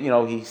wasn't, he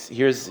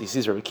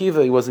sees Rabbi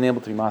Akiva. He wasn't able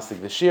to be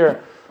mastic this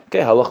year. Okay,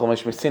 halacha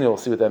Moshe Messina. We'll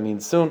see what that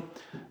means soon.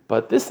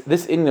 But this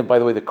Indian, by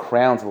the way, the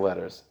crowns of the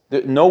letters.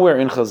 Nowhere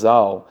in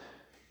Chazal,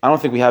 I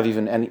don't think we have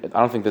even any. I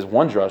don't think there's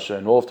one drasha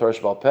in all of Torah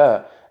Sheba'al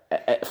Peh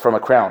from a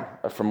crown,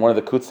 from one of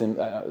the kutzim.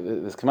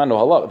 There's command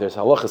halach. There's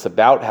halachas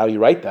about how you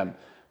write them,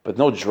 but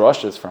no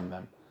drashas from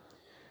them.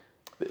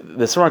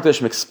 The Sfarim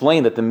Kedoshim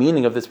explain that the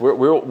meaning of this, where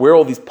are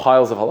all these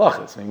piles of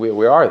halachas? I mean,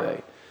 where are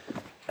they?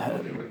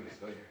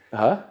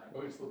 Huh?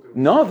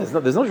 No, there's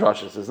no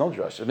drashas. There's no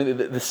drashas. I mean,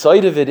 the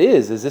side of it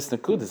is this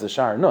nakud, is a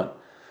sha'ar nun.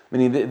 I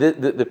mean,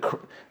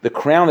 the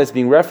crown that's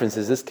being referenced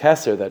is this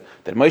keser that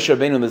Moshe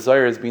Rabbeinu in the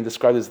Zohar is being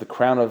described as the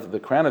crown of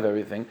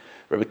everything.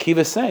 Rabbi Akiva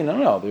is saying,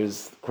 no,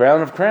 there's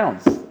crown of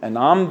crowns, and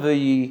I'm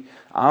the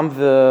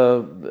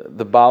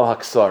Baal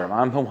Haksarim.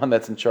 I'm the one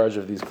that's in charge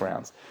of these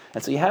crowns.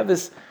 And so you have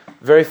this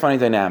very funny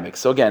dynamic.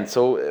 So again,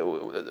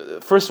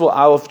 first of all,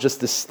 Aleph, just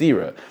the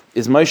stira.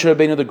 Is Moshe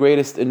Rabbeinu the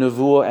greatest in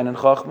Nevuah and in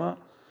Chachma?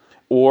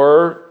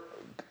 Or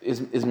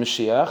is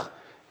Mashiach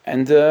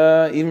and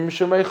even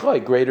Rishon Bar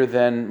Yochai greater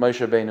than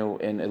Moshe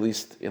Rabbeinu in at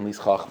least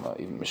Chachma?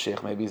 Even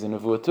Mashiach maybe is in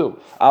Nevuah too.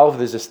 Aleph,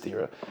 there's a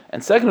stira.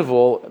 And second of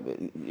all,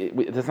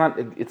 it's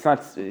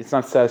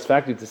not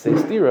satisfactory to say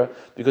stira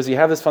because you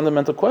have this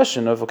fundamental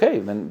question of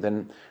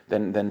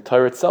then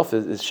Torah itself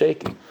is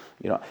shaky.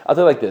 I'll tell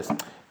you like this.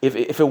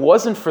 If it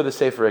wasn't for the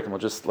Sefer Ekim,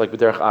 just like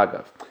with Derech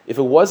Agav, if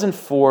it wasn't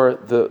for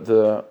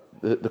the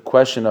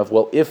question of,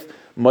 well, if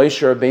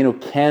Moshe Rabbeinu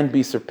can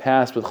be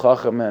surpassed with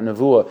Chacham and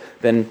Nevuah,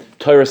 then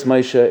Torah's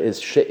Moshe is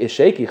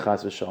shaky,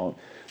 Chas v'shalom,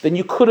 then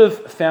you could have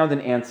found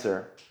an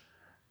answer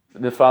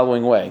the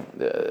following way.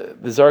 The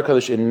Zohar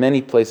Kodesh in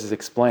many places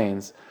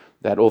explains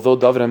that although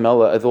David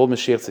HaMelech, the old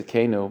Mashiach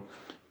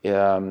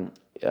Tzidkenu,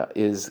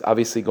 is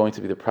obviously going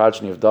to be the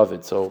progeny of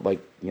David, so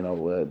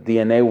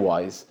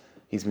DNA-wise,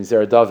 he's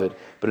Mizera David.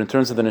 But in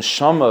terms of the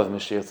neshama of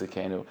Mashiach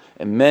Tzidkenu,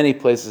 in many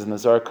places in the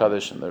Zohar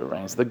Kodesh and the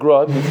ranks, the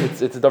Gra,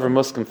 it's a davar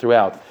muskim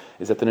throughout,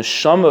 is that the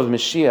neshama of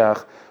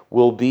Mashiach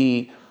will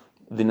be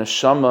the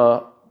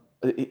neshama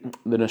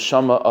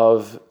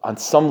of, on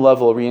some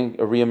level, a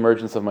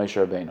reemergence of Moshe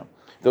Rabbeinu.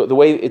 The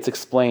way it's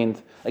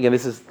explained, again,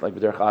 this is like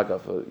B'derech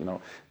Agav,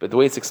 but the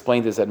way it's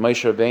explained is that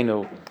Moshe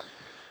Rabbeinu,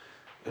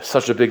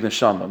 such a big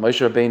neshama.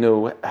 Moshe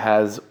Rabbeinu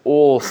has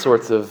all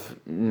sorts of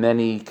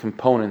many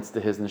components to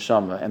his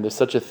neshama, and there's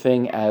such a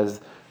thing as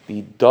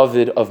the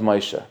David of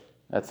Moshe.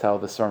 That's how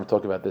the Svarim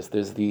talk about this.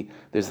 There's the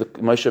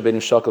Moshe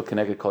Rabbeinu Shakal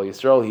connected Kol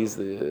Yisrael. He's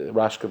the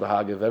Rashka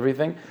Bahag of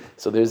everything.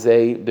 So there's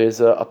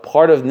a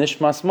part of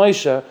Nishmas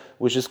Moshe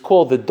which is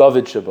called the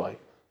David Shabai,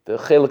 the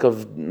chelik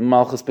of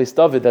Malchus Beis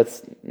David.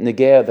 That's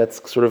Negea.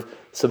 That's sort of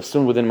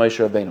subsumed within Moshe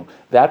Rabbeinu.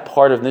 That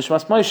part of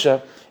Nishmas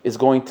Moshe is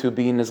going to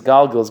be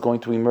Nizgalgal, is going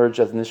to emerge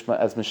as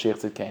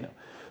Mashiach Tzidkenu.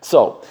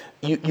 So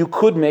you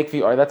could make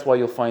the argument. That's why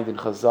you'll find in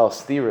Chazal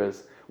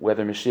stiras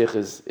whether Mashiach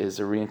is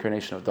a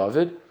reincarnation of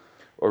David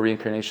or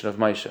reincarnation of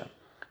Moshe.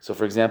 So,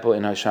 for example,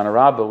 in Hoshana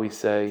Rabbah we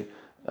say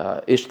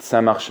Ish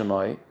Tzemach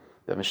Shemai.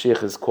 That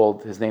Mashiach is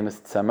called. His name is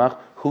Tzemach.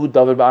 Who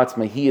David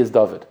Ba'atzma? He is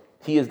David.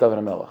 He is David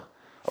HaMelech.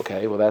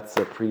 Okay, well that's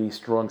a pretty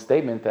strong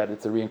statement that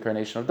it's a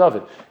reincarnation of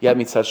David. Yet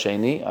Mitzad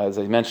Sheni, as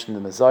I mentioned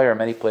in the Zohar,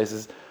 many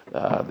places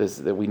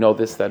we know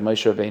this, that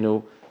Moshe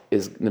Rabbeinu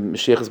the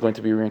Mashiach is going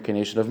to be a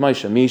reincarnation of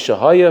Moshe. Mi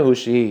Shahaya Hu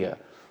Shehiyah. The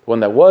one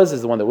that was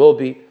is the one that will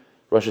be.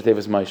 Rosh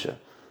Hashanah Moshe.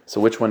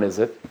 So which one is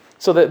it?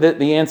 So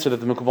the answer that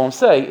the Mekubalim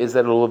say is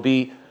that it will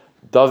be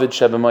David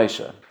Sheba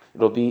Moshe.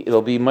 It'll be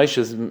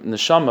Moshe's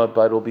neshama,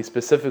 but it'll be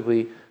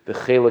specifically the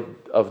chelik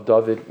of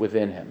David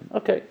within him.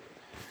 Okay.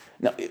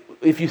 Now,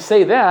 if you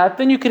say that,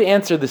 then you could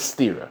answer the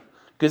stira.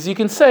 Because you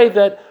can say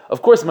that,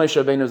 of course, Moshe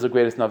Rabbeinu is the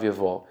greatest Navi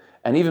of all.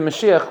 And even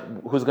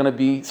Mashiach, who's going to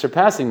be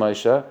surpassing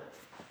Moshe,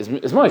 is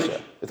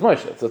Moshe. It's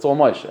Moshe. So it's all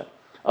Moshe.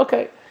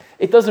 Okay.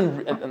 It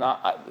doesn't...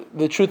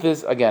 the truth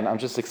is, again, I'm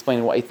just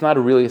explaining why. It's not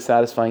a really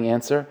satisfying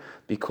answer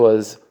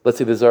because, let's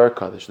say, the Zohar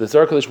Kodesh. The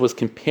Zohar Kodesh was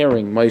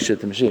comparing Moshe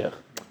to Mashiach.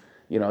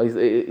 You know,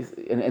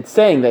 and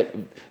saying that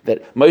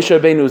Moshe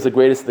Rabbeinu is the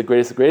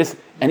greatest,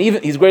 and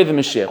even he's greater than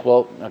Mashiach.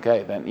 Well,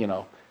 okay, then, you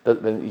know...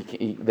 Then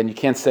you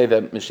can't say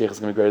that Mashiach is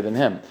going to be greater than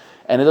him,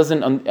 and it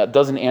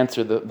doesn't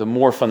answer the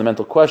more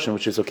fundamental question,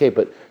 which is okay.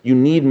 But you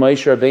need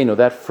Moshe Rabbeinu,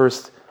 that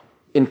first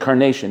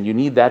incarnation. You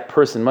need that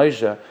person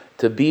Moshe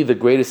to be the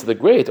greatest of the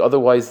great.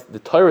 Otherwise, the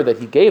Torah that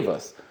he gave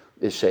us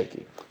is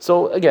shaky.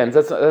 So again,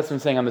 that's what I'm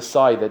saying on the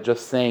side, that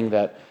just saying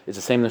that it's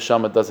the same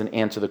neshama doesn't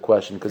answer the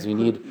question because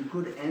you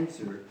could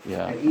answer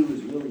that he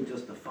was really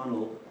just a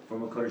funnel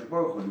from a Kodesh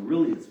Baruch Hu, and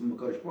really it's from a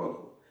Kodesh Baruch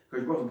Hu.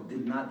 Kodesh Baruch Hu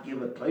did not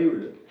give a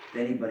Torah to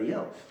anybody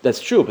else.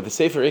 That's true, but the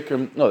Sefer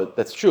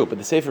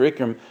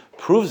Ikrim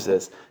proves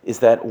this, is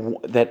that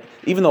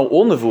even though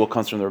all Nevuah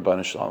comes from the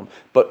Rabban Shalom,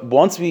 but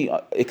once we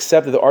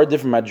accept that there are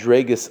different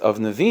madregas of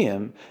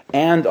Nevi'im,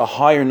 and a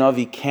higher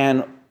Navi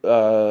can,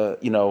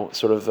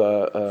 It's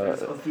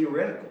all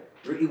theoretical.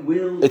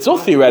 It's all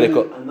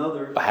theoretical.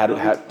 But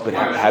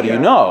how do you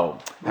know?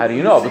 How do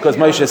you know? Because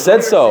Moshe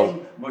said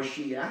so.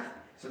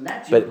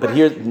 But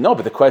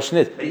the question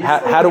is,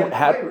 how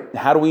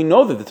do we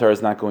know that the Torah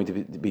is not going to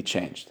be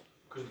changed?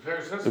 Because the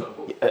Torah says so.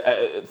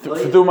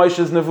 Through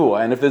Moshe's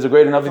Nevuah, and if there's a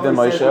greater Navi than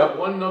Moshe,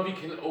 one Navi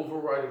can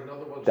override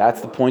another one.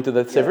 That's the point of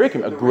the Sefer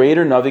Ikrim. A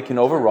greater Navi can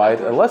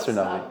override a lesser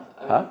Navi.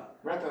 Huh?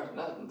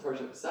 Not in Torah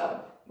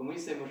Shabbat. When we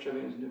say Moshe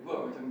Rabbeinu's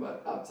Nevuah, we're talking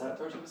about outside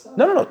Torah Shabbat.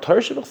 No.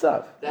 Torah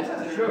Shabbat.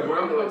 That's true.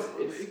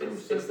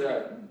 It's the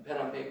pen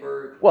on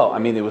paper. Well, I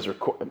mean, it was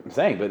I'm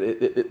saying, but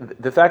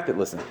the fact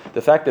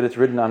that it's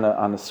written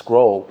on a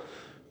scroll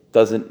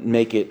doesn't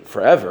make it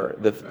forever.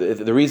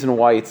 The reason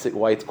why it's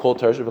called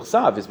Torah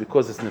Shabbat is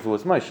because it's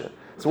Nevuah's Moshe.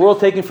 So we're all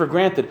taking for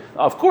granted.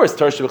 Of course,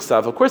 Torah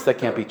Shabbat. Of course, that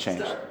can't be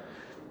changed.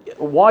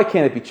 Why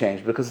can't it be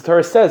changed? Because the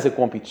Torah says it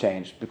won't be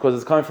changed because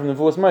it's coming from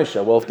Nevuah's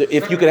Moshe. Well,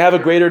 if you could have a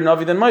greater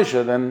Navi than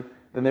Moshe, then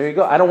there you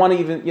go. I don't want to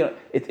even,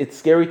 it's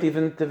scary to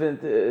even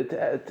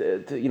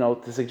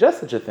to suggest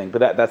such a thing.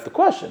 But that's the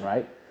question,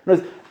 right?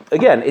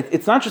 Again,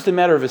 it's not just a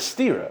matter of a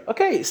stira.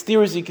 Okay,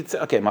 stiras you could say,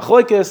 okay,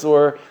 machlokes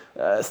or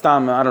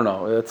stam, I don't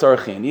know,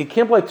 tzarachin. You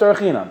can't play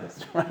tzarachin on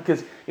this, right?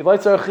 Because if play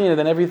tzarachin,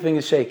 then everything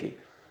is shaky.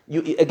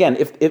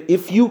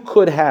 If you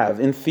could have,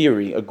 in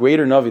theory, a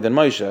greater Navi than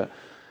Moshe,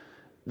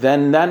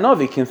 then that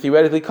Navi can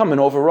theoretically come and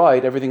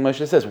override everything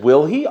Moshe says.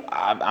 Will he?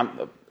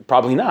 I'm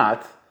probably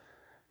not,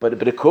 but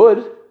it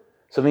could.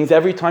 So it means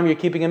every time you're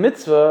keeping a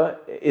mitzvah,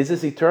 is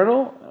this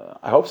eternal?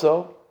 I hope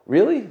so.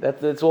 Really?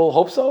 That's all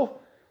hope so?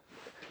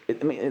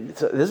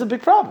 This is a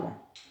big problem.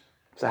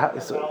 I'll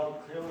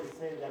clearly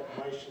say that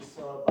Moshe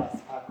saw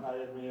Bas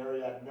in the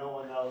area, no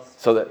one else.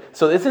 So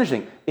it's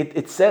interesting.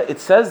 It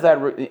says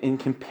that in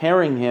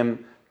comparing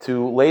him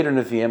to later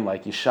Nevi'im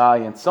like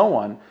Yeshai and so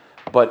on,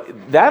 but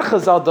that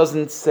Chazal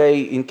doesn't say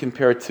in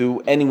compare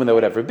to anyone that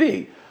would ever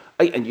be.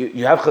 And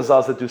you have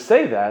Chazals that do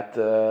say that,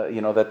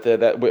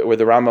 that where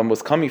the Rambam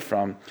was coming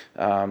from,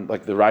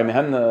 like the Rai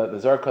Mehemna, the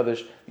Zohar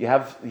Kodesh. You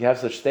have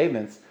such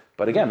statements,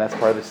 but again, that's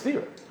part of the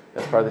stira.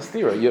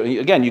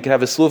 Again, you can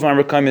have a Sluv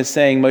Marmakayim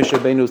saying Moshe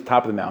Rabbeinu is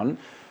top of the mountain.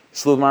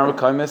 Sluv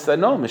Marmakayim said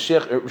no,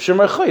 Mashiach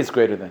Shemar Chai is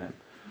greater than him.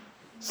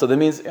 So that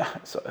means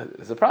it's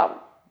a problem.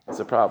 It's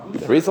a problem.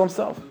 The Rizal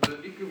himself. The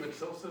Ikrim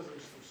itself says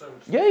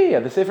Yeah.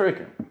 The Sefer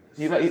Ikrim.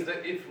 Says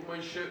that if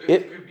Moshe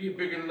could be a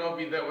bigger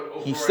Navi, that would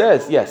override. He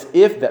says, yes,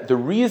 if that, the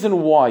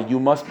reason why you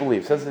must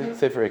believe, says the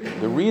Sefer Ikrim,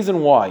 the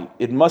reason why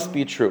it must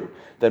be true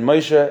that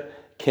Moshe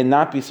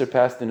cannot be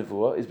surpassed in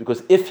Nevuah is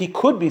because if he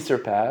could be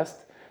surpassed,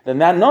 then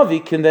that Navi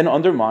can then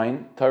undermine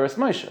Taras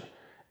Moshe.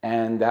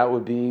 And that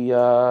would be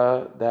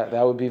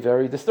that would be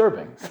very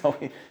disturbing. So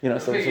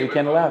so we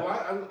can't allow.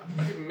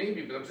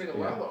 Maybe, but I'm saying a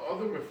lot of the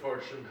other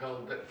Mefarshim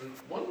held that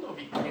one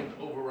Navi can't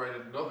override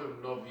another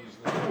Navi's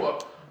Nevuah,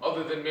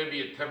 other than maybe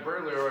a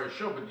temporarily or a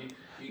show. But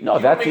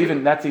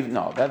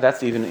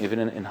that's even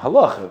in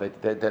Halacha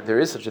that there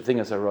is such a thing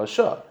as a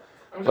Rasha.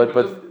 But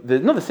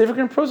the Sefer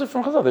Keren proves it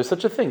from Chazal. There's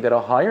such a thing that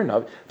a higher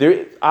Navi.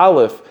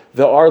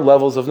 There are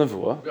levels of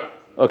Nevuah. Yeah.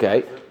 Okay,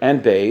 and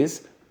Beis.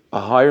 A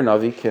higher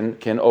Navi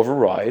can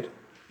override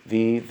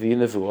the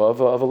Nevuah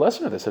of a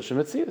lesser Navi. There's such a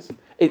Metzias.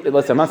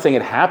 I'm not saying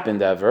it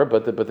happened ever,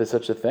 but there's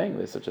such a thing.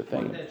 There's such a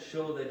thing. Wouldn't that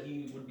show that he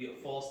would be a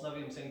false Navi?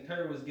 I'm saying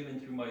Torah was given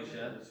through Moshe.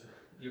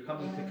 You're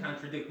coming to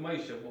contradict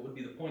Moshe. What would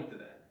be the point of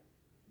that?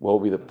 What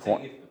would be the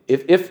point?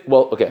 If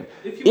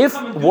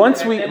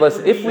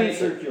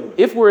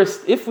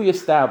we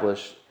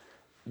establish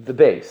the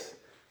base,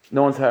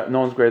 no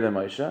one's greater than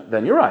Moshe,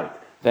 then you're right.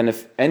 Then if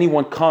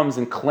anyone comes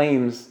and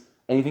claims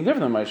anything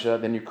different than Moshe,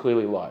 then you're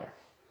clearly a liar.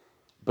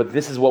 But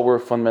this is what we're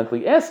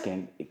fundamentally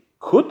asking.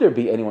 Could there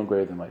be anyone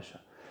greater than Moshe?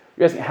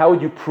 You're asking, how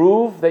would you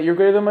prove that you're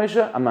greater than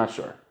Moshe? I'm not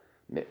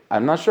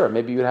sure.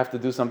 Maybe you'd have to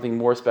do something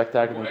more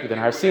spectacular than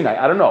Har Sinai.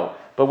 I don't know.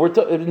 But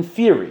in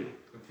theory,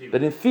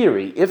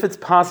 if it's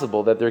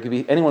possible that there could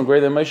be anyone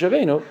greater than Moshe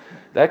Rabbeinu,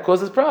 that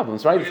causes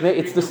problems, right?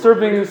 It's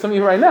disturbing some of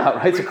you right now,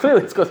 right? So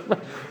clearly it's causing,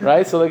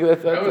 right? So like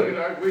that's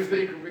where's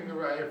the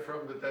raya from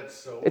that's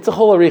so? It's a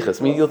whole arichas.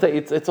 I mean, you'll take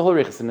it's a whole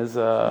arichas, and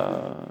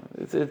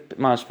it's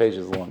mash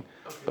pages long.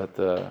 But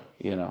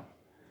you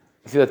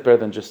see that's better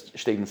than just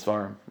Shtegen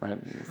Svarim, right?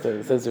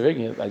 It says I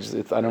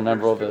don't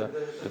remember all the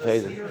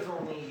pages. The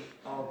only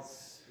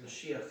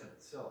Mashiach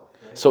itself.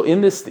 Right?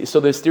 So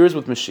there's steers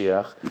with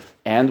Mashiach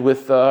and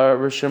with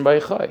Rishon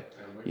B'Yechai.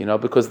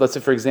 Because let's say,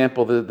 for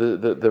example, the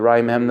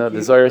Raya Mehemna,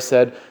 the Zohar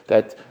said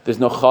that there's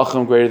no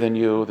Chacham greater than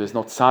you, there's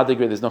no Tzaddik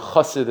greater, there's no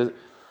Chassid,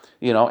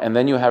 and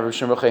then you have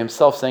Rishon B'Yechai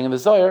himself saying in the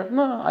Zohar,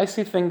 no, I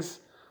see things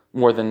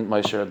more than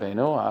Moshe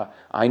Rabbeinu,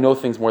 I know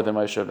things more than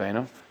Moshe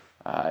Rabbeinu.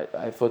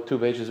 I thought 2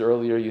 pages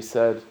earlier you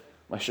said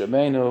Moshe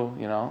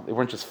Rabbeinu, they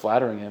weren't just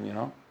flattering him,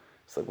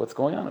 It's like, what's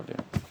going on up here?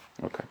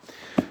 Okay.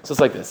 So it's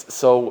like this.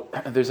 So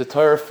there's a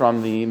Torah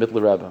from the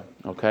Mittler Rebbe,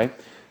 okay?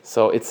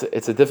 So it's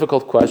a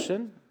difficult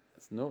question.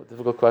 No,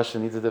 difficult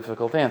question needs a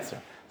difficult answer.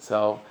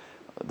 So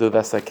I'll do the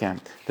best I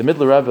can. The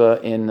Mittler Rebbe,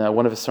 in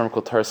one of his sermons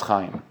called Taras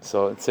Chaim,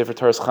 so it's Sefer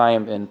Taras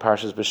Chaim in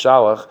Parshas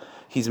B'Shalach,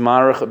 he's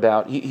marach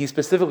about, he's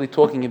specifically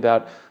talking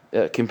about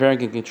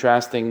comparing and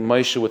contrasting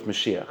Moshe with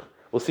Mashiach.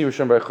 We'll see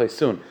Rishon Baruch Hu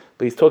soon,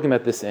 but he's talking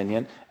about this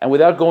inyan, and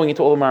without going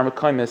into all the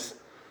Marmakaimis,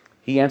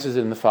 he answers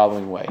it in the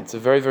following way. It's a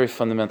very, very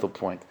fundamental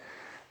point.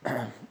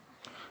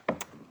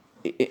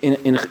 In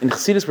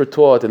Chassidus we're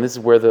taught, and this is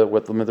what the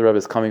Mittler Rebbe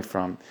is coming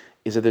from,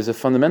 is that there's a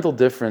fundamental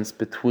difference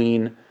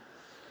between,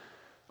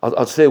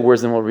 I'll say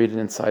words and we'll read it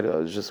inside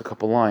just a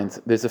couple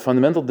lines. There's a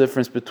fundamental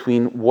difference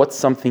between what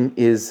something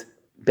is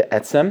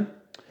be'etzem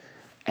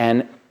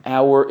and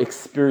our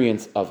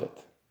experience of it.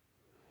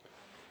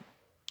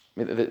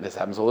 I mean, this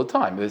happens all the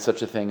time. There's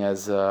such a thing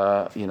as,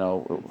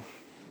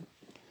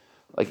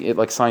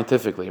 like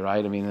scientifically,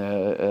 right? I mean,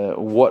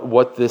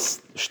 what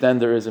this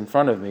Stender is in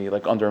front of me,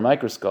 like under a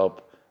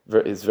microscope,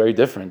 is very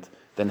different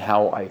than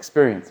how I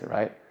experience it,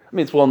 right? I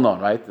mean, it's well known,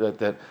 right?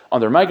 That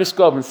under a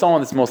microscope and so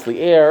on, it's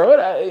mostly air,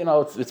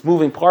 it's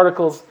moving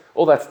particles,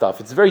 all that stuff.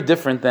 It's very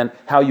different than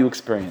how you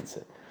experience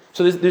it.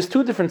 So there's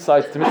 2 different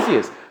sides to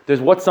Metzias. There's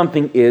what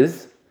something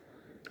is,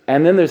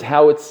 and then there's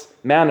how it's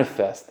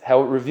manifest,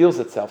 how it reveals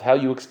itself, how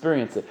you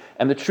experience it.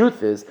 And the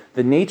truth is,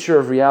 the nature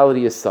of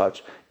reality is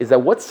such, is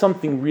that what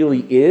something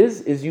really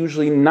is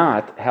usually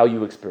not how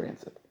you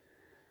experience it.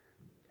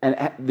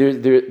 And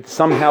there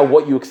somehow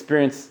what you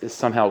experience is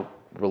somehow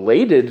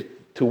related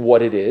to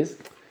what it is,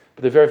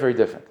 but they're very, very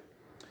different.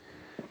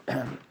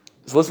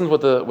 So listen to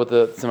what the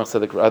Tzemach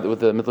Tzedek, what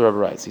the Mittler Rebbe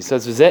writes. He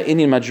says, "V'zeh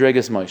inin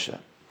madregas Moshe."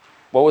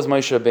 What was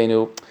Moshe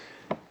Rabbeinu?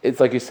 It's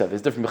like you said,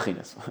 there's different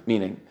bechinas,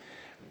 meaning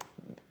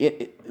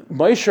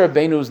Moshe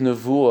Rabbeinu's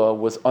nevuah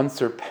was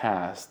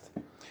unsurpassed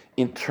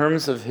in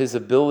terms of his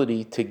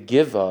ability to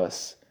give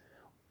us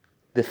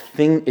the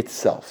thing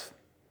itself.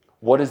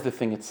 What is the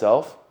thing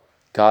itself?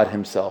 God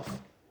Himself.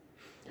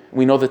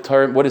 We know that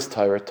Torah. What is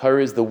Torah?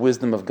 Torah is the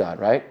wisdom of God,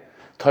 right?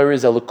 Torah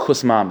is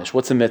elokus mamish.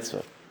 What's a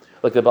mitzvah?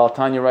 Like the Baal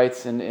Tanya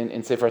writes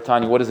in Sefer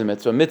Tanya, what is a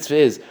mitzvah? A mitzvah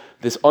is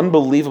this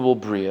unbelievable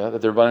bria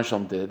that the Rebbeinu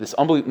Shalom did, this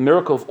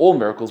miracle of all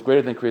miracles,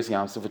 greater than Kriyas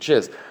Yamsuf, which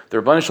is the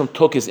Rebbeinu Shalom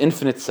took His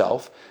infinite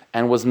self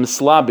and was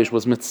mislabish,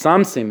 was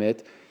mitzamsim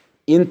it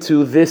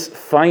into this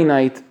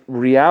finite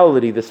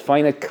reality, this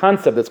finite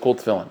concept that's called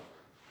tefillin.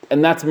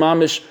 And that's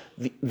mamish,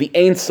 the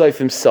Ein Sof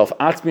himself,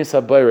 Atzmius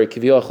HaBayre,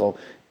 Kivyochel,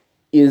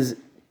 is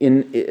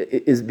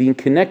being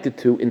connected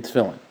to in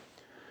tefillin.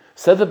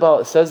 Says the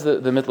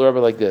Mittler Rebbe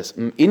like this: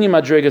 Inyan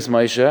Madregas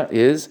Moshe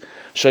is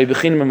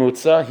Shaybechin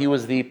Mamutza. He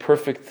was the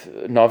perfect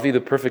navi,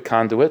 the perfect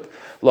conduit.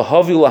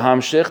 Lahavi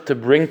lahamshich, to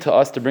bring to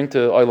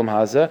Olam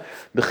Hazeh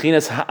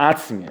Bechinas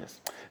ha'atzmius.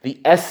 the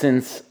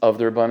essence of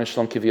the Rebbeinu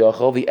Shalom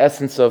Kiviyachol, the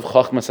essence of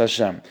Chachmas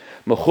Hashem.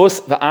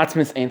 Mechus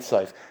v'atzmis ein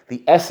sof,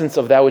 the essence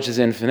of that which is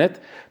infinite.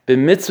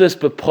 B'mitzvahs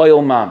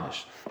b'poil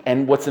mamish.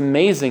 And what's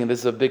amazing, and this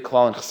is a big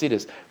klal in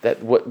Chassidus,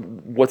 that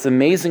what's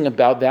amazing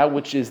about that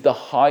which is the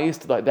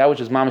highest, that which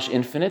is mamish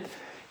infinite,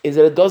 is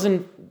that it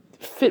doesn't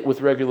fit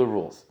with regular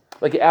rules.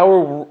 Like our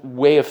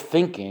way of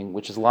thinking,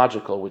 which is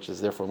logical, which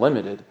is therefore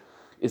limited,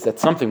 is that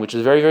something which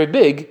is very, very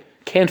big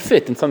can't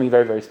fit in something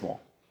very, very small.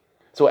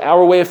 So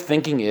our way of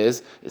thinking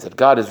is that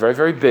God is very,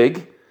 very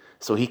big,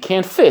 so He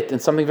can't fit in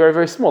something very,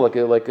 very small, like a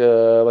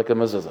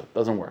mezuzah.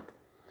 Doesn't work.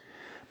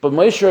 But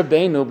Moshe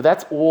Rabbeinu,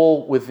 that's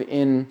all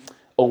within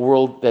a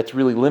world that's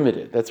really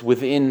limited. That's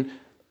within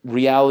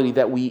reality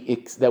that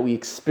we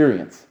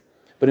experience.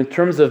 But in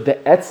terms of the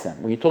etzem,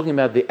 when you're talking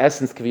about the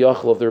essence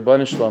kiviyachol of the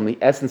Rebbeinu Shalom, the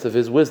essence of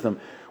His wisdom,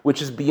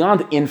 which is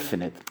beyond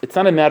infinite, it's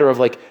not a matter of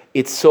like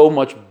it's so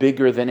much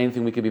bigger than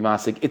anything we could be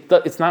masig.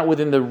 It's not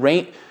within the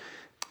range.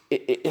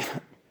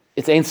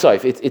 It's Ein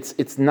Sof.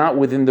 It's not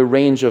within the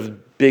range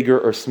of bigger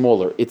or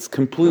smaller. It's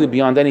completely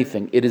beyond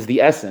anything. It is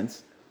the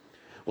essence.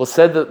 Well,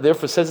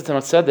 therefore says the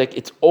Tzemach Tzedek,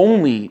 it's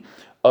only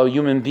a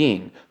human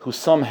being who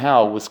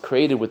somehow was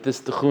created with this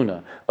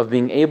techuna of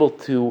being able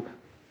to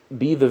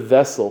be the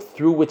vessel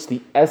through which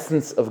the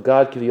essence of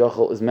God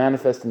Kiviyachol is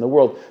manifest in the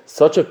world.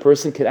 Such a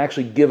person could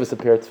actually give us a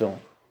pair of tefillin.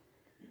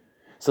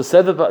 So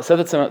said the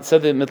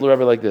Mittler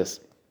Rebbe like this: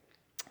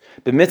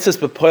 "B'mitzvahs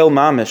b'poil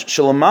mamish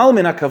shelamal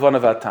min hakavana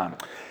v'atam."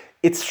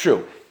 It's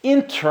true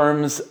in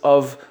terms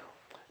of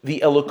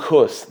the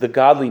elokus, the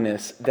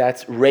godliness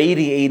that's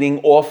radiating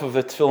off of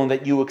a tefillin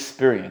that you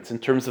experience, in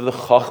terms of the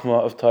chachma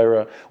of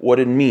Torah, what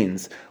it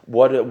means,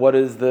 what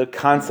is the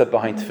concept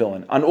behind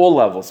tefillin, on all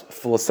levels,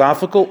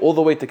 philosophical all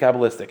the way to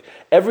Kabbalistic.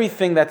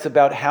 Everything that's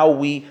about how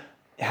we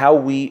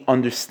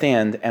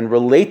understand and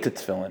relate to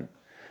tefillin,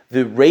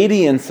 the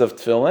radiance of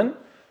tefillin.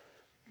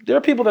 There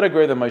are people that are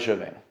greater than Moshe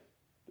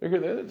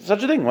Rabbeinu.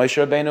 Such a thing. Moshe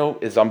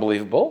Rabbeinu is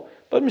unbelievable,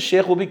 but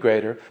Mashiach will be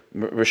greater.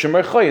 Rishon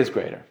Bar Yochai is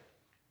greater.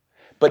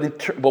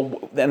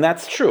 And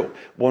that's true.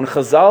 When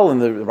Chazal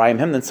and the Rayim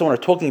Hemden and so on are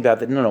talking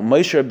about that, no,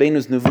 Moshe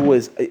Rabbeinu's nevuah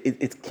is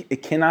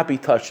it cannot be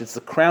touched. It's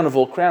the crown of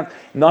all crowns.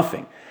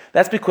 Nothing.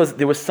 That's because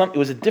it was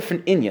a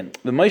different inyan.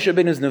 The Moshe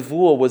Rabbeinu's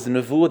nevuah was the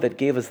nevuah that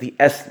gave us the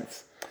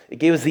essence. It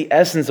gave us the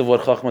essence of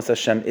what Chachmas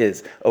Hashem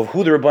is, of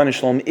who the Rebbeinu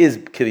Shalom is,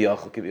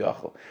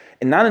 Kiviyachol.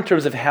 And not in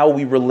terms of how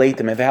we relate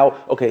to Him,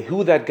 of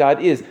who that God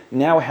is.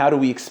 Now, how do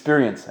we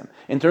experience Him?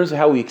 In terms of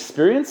how we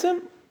experience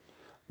Him,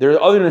 there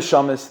are other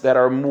neshamas that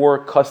are more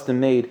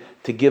custom-made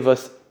to give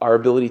us our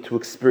ability to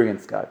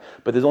experience God.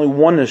 But there's only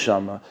one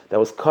neshama that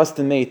was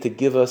custom-made to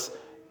give us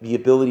the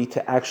ability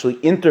to actually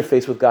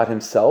interface with God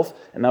Himself,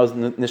 and that was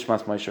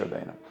Nishmas Moshe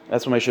Rabbeinu.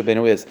 That's what Moshe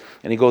Rabbeinu is.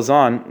 And he goes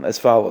on as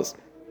follows.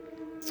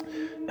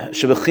 In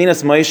this quality,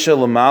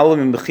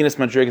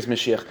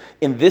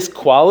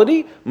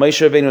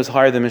 Moshe Rabbeinu is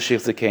higher than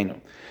Mashiach Zekenu.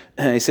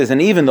 He says,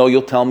 and even though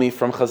you'll tell me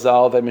from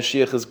Chazal that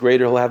Mashiach is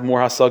greater, he'll have more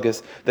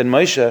hasagas than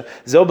Moshe,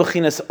 Zeh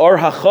bechinas or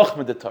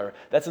hachachma de Torah.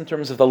 That's in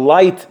terms of the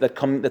light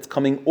that's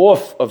coming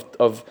off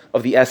of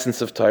the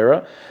essence of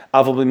Torah.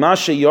 But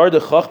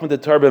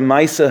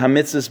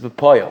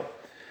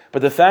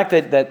the fact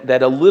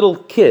that a little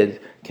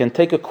kid can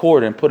take a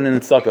cord and put it in a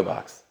tzedakah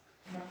box,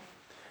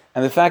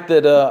 and the fact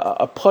that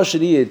a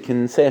Pashut Yid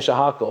can say a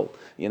shahakol,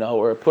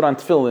 or put on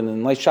tefillin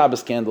and light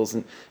Shabbos candles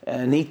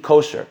and eat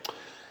kosher,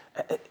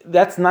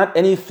 that's not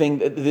anything.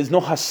 There's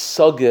no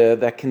hasaga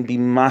that can be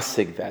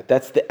masig that.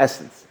 That's the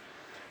essence.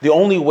 The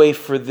only way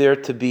for there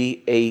to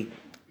be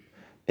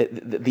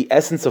the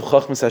essence of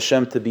Chachmas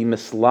Hashem to be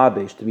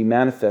mislabish, to be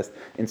manifest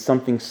in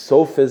something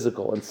so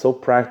physical and so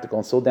practical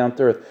and so down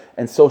to earth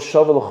and so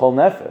shavel l'chol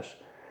nefesh,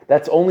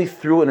 that's only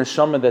through an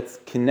neshama that's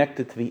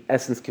connected to the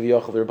essence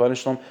Kiviyachol of the Rebbeinu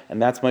Shalom,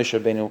 and that's Moshe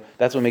Rabbeinu.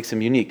 That's what makes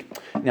him unique.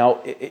 Now,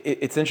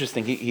 it's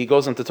interesting. He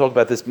goes on to talk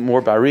about this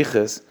more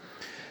barichas.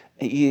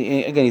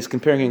 He's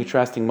comparing and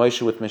contrasting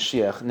Moshe with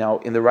Mashiach. Now,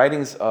 in the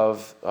writings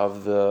of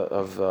Avram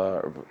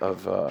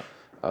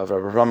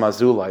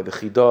Azulai, the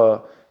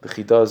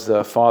Chida's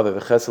father,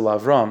 the Chesel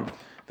Avram,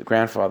 the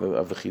grandfather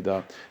of the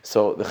Chidah.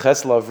 So the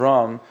Chesel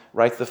Avram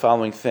writes the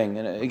following thing,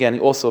 and again,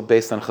 also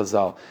based on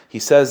Chazal. He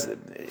says,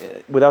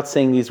 without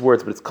saying these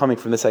words, but it's coming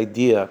from this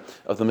idea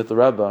of the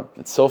Mittler Rebbe,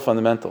 it's so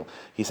fundamental.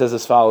 He says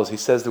as follows, he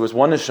says there was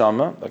one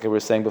neshama, like I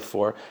was saying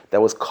before,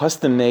 that was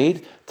custom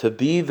made to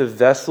be the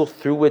vessel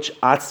through which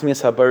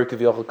Atzmias Habayir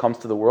Kiviyachol comes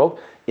to the world,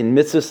 in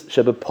mitzvahs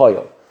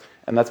shebepoyel,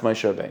 and that's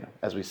Moshe Rabbeinu,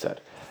 as we said.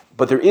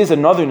 But there is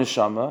another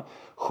neshama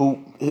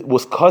who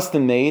was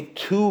custom made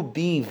to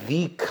be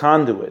the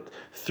conduit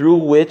through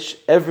which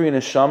every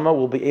neshama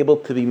will be able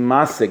to be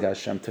masig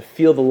Hashem, to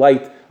feel the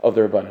light of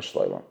the Rebbeinu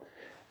Shalom.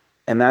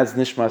 And that's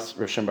Nishmas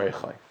Rishon Bar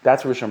Yochai.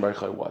 That's where Rishon Bar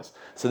Yochai was.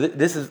 So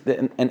this is,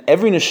 and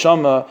every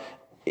neshama,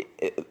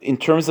 in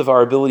terms of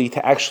our ability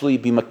to actually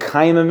be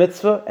makayim a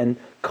mitzvah and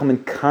come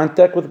in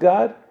contact with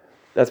God,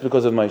 that's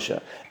because of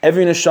Moshe.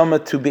 Every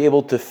neshama to be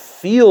able to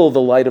feel the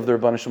light of the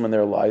Rebbeinu Shalom in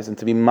their lives and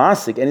to be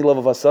masig, any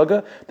level of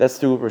asaga, that's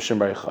through Rishon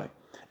Bar Yochai.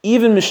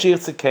 Even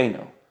Mashiach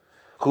Tzidkenu,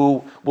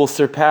 who will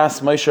surpass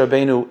Moshe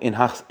Rabbeinu in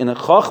a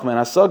Chachma and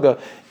Hasaga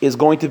is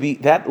going to be,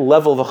 that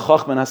level of a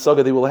Chachma and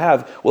Hasaga they will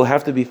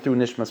have to be through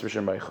Nishmas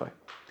Rishon Bar Yochai.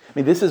 I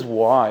mean, this is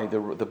why the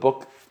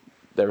book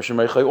that Rishon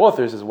Bar Yochai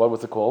authors is, what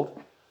was it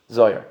called?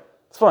 Zohar.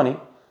 It's funny.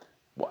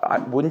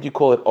 Wouldn't you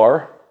call it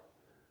Ar?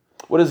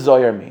 What does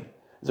Zohar mean?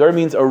 Zohar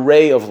means a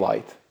ray of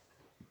light.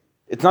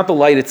 It's not the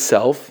light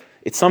itself.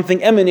 It's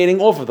something emanating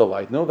off of the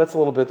light. No, that's a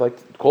little bit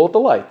like, call it the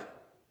light.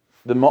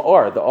 The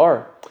Ma'ar, the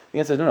Ar. The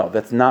answer is no,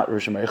 that's not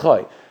Rishon Bar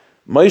Yochai.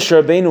 Moshe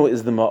Rabbeinu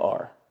is the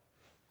Ma'ar.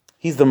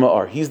 He's the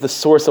Ma'ar. He's the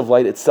source of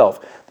light itself.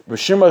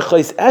 Rishon Bar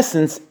Yochai's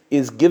essence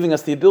is giving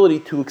us the ability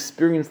to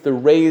experience the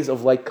rays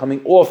of light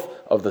coming off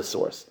of the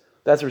source.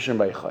 That's Rishon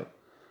Bar Yochai.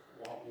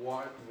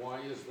 Why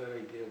is that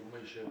idea of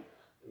Moshe,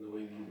 in the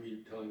way you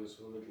read, telling us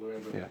from the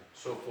Rebbe,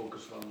 so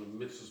focused on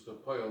the mitzvahs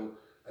b'poel,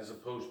 as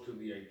opposed to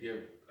the idea of,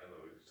 I don't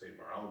know, say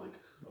moralic,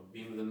 of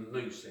being the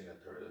noising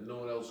at Torah, that no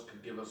one else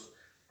could give us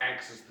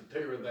access to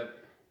Torah that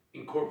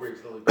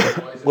incorporates the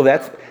light? Well,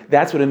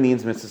 that's what it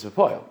means, mitzvahs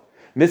b'poel.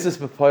 Mitzvahs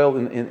b'poel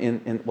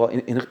in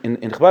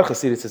Chabad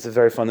Chasidus, it's a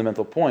very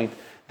fundamental point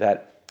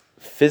that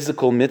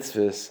physical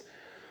mitzvahs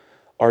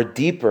are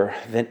deeper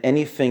than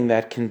anything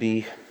that can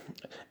be,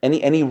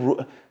 any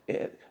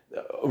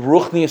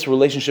ruchnius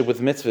relationship with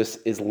mitzvahs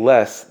is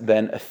less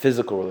than a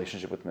physical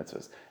relationship with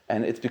mitzvahs.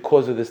 And it's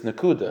because of this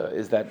nakuda,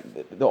 is that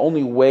the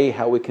only way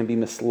how it can be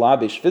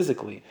mislabish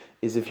physically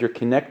is if you're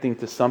connecting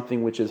to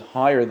something which is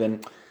higher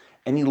than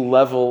any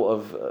level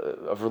of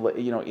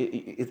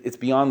it's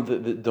beyond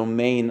the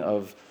domain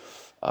of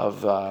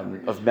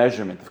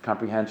measurement, of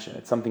comprehension.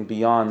 It's something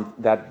beyond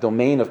that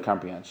domain of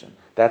comprehension.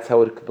 That's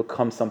how it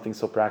becomes something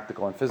so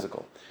practical and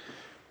physical.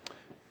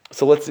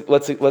 So let's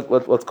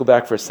go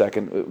back for a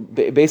second.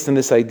 Based on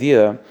this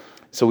idea,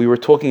 so we were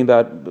talking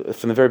about,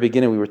 from the very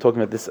beginning, we were talking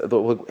about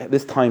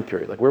this time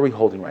period, like where are we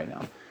holding right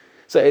now?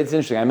 So it's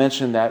interesting. I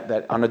mentioned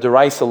that on a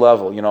deraisa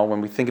level,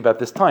 when we think about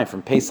this time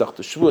from Pesach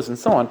to Shavuos and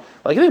so on,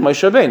 like I think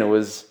Moshe Rabbeinu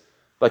was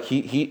like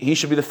he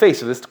should be the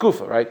face of this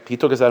tekufa, right? He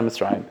took us out of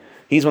Mitzrayim.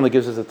 He's one that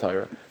gives us the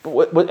Torah.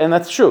 And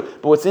that's true.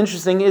 But what's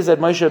interesting is that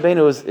Moshe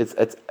Rabbeinu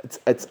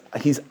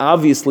he's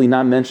obviously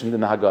not mentioned in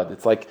the Haggadah.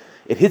 It's like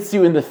it hits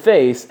you in the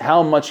face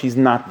how much he's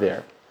not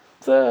there.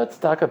 It's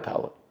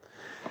takapella.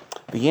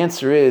 The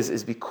answer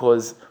is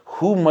because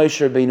who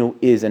Moshe Rabbeinu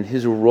is and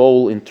his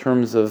role in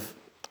terms of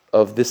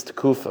this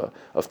tekufa,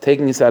 of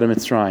taking us out of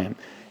Mitzrayim,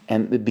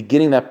 and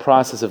beginning that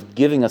process of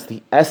giving us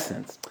the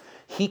essence,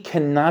 he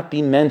cannot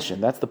be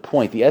mentioned. That's the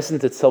point. The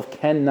essence itself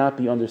cannot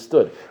be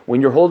understood. When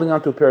you're holding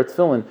on to a pair of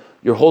tefillin,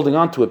 you're holding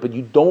on to it, but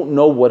you don't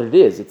know what it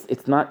is.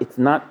 It's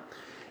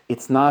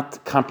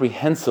not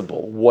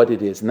comprehensible what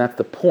it is, and that's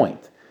the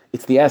point.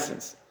 It's the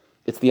essence.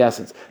 It's the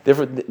essence.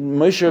 Therefore,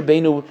 Moshe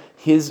Rabbeinu,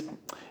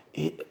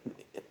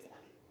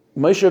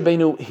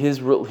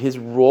 his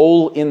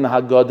role in the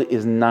Haggadah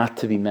is not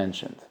to be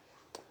mentioned.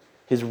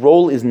 His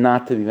role is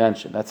not to be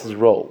mentioned. That's his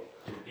role.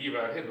 It would be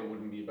about him, it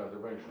wouldn't be about the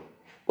Rachel.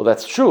 Well,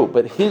 that's true,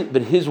 but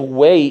his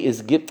way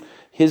is giving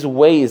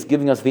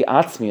us the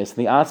atzmius,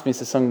 and the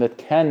atzmius is something that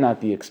cannot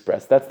be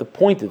expressed. That's the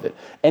point of it.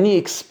 Any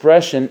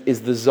expression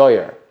is the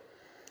Zohar,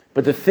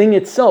 but the thing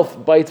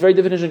itself, by its very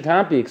definition,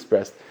 cannot be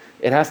expressed.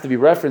 It has to be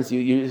referenced.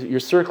 You're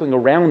circling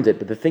around it,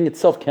 but the thing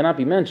itself cannot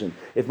be mentioned.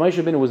 If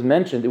Moshe Rabbeinu was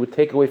mentioned, it would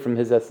take away from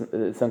his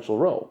essential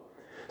role.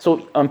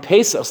 So on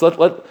Pesach,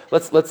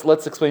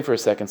 let's explain for a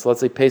second. So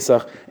let's say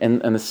Pesach and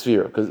the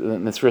Sfira, because the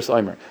Sfiras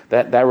Omer,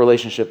 that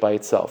relationship by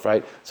itself,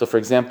 right? So for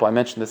example, I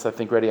mentioned this I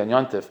think already on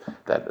Yontif.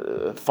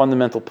 That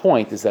fundamental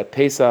point is that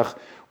Pesach,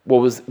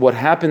 what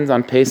happened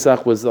on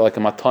Pesach was like a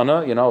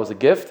matana, it was a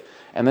gift,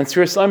 and then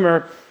Sfiras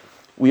Omer,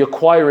 we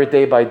acquire it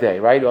day by day,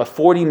 right? A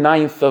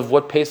 49th of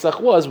what Pesach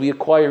was, we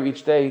acquire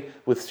each day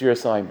with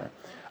Sfiras Omer.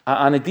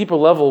 On a deeper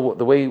level,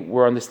 the way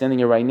we're understanding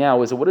it right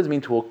now is what does it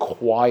mean to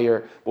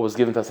acquire what was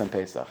given to us on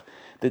Pesach?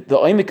 The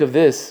oimik of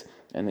this,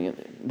 and the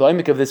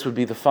oimik of this would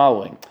be the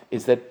following: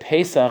 is that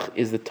Pesach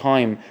is the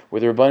time where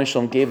the Rebbeinu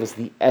Shalom gave us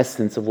the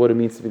essence of what it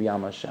means to be the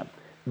Am Hashem,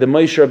 the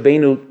Moshe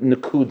Rabbeinu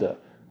Nakuda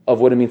of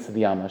what it means to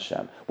be Am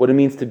Hashem, what it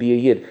means to be a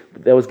Yid.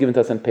 That was given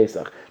to us on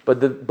Pesach.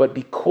 But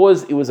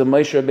because it was a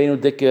Moshe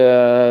Rabbeinu dik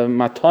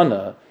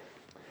matana,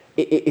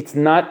 it's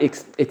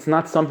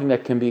not something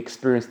that can be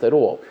experienced at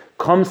all.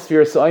 Comes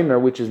Sfiras Omer,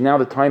 which is now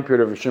the time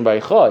period of Rishon Bar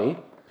Yochai,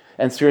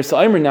 and Sfiras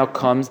Omer now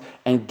comes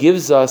and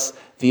gives us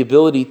the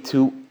ability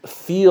to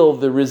feel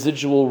the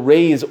residual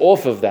rays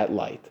off of that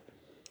light.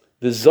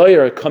 The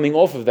Zohar coming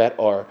off of that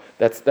R,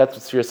 that's what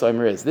Sfiras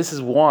Omer is. This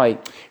is why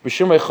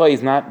Rishon Bar Yochai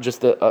is not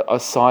just a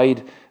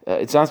side,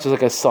 it's not just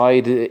like a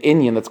side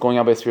Inyan that's going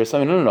out by Sfiras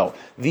Omer. No.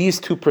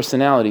 These two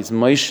personalities,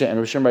 Moshe and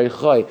Rishon Bar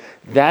Yochai,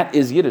 that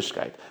is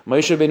Yiddishkeit.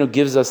 Moshe Rabbeinu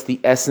gives us the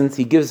essence,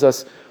 he gives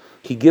us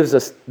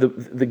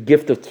the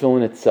gift of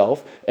tefillin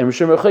itself, and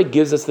Rishon Bar Yochai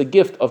gives us the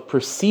gift of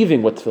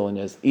perceiving what tefillin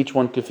is, each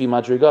one kafi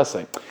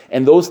madrigasai.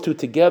 And those two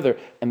together,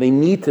 and they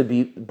need to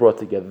be brought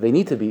together, they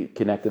need to be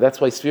connected.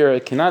 That's why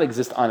Sfira cannot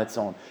exist on its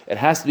own. It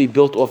has to be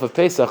built off of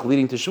Pesach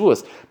leading to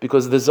Shavuos,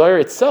 because the Zohar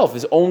itself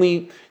is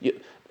only,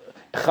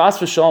 chas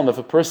v'shalom,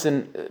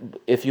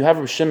 if you have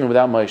Rav Shimon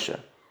without Moshe,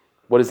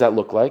 What does that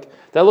look like?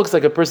 That looks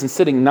like a person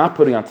sitting, not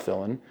putting on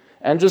tefillin,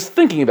 and just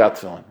thinking about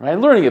tefillin, right?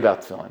 Learning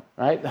about tefillin,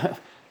 right?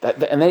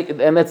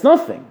 And that's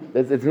nothing.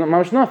 It's not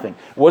much nothing.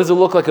 What does it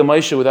look like a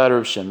Moshe without a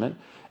Reb Shimon?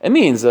 It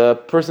means a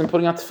person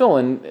putting on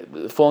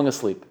tefillin, falling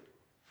asleep.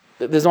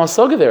 There's no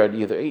saga there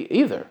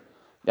either.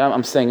 Yeah,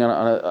 I'm saying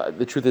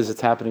the truth is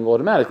it's happening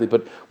automatically.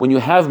 But when you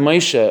have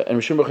Moshe and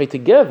Rishon Baruch Hu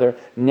together,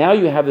 now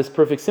you have this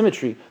perfect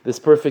symmetry, this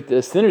perfect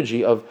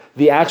synergy of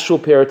the actual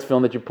pair of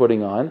tefillin that you're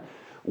putting on,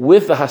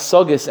 with the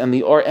hasagas and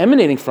the or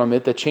emanating from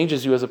it that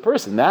changes you as a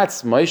person.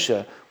 That's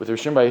Moshe with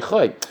Rishon Baruch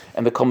Hu.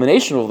 And the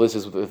culmination of this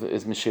is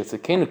Mashiach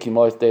Tzidkenu Ki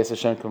Moed Deis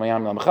Hashem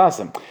K'mayam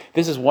L'Machasim.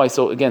 This is why.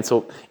 So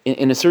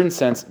in a certain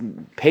sense,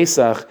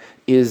 Pesach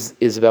is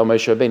about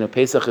Moshe Rabbeinu.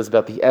 Pesach is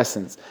about the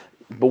essence,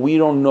 but we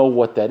don't know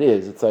what that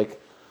is. It's like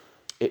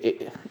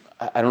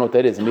I don't know what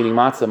that is. I'm eating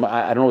matzah.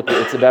 I don't know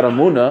it's about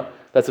Amunah.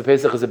 That's what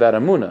Pesach is about.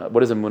 Amunah.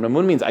 What is Amunah?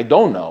 Amunah means I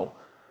don't know,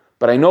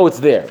 but I know it's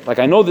there. Like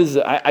I know this.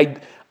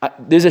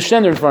 There's a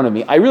shtender in front of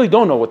me. I really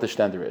don't know what the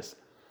shtender is.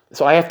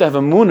 So I have to have a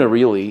munah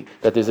really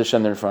that there's a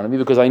shtender in front of me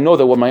because I know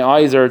that what my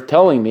eyes are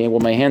telling me and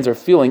what my hands are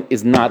feeling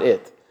is not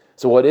it.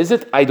 So what is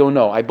it? I don't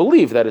know. I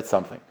believe that it's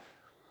something.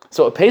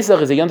 So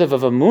Pesach is a yontif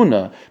of a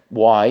munah.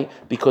 Why?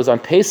 Because on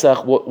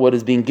Pesach, what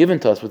is being given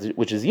to us,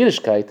 which is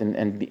Yiddishkeit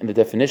and the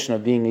definition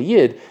of being a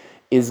Yid,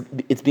 is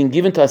it's being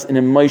given to us in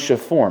a Moshe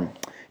form.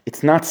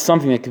 It's not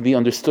something that can be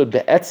understood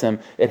be'etzem.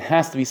 It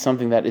has to be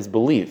something that is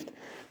believed.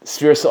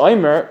 Sfiras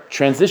Omer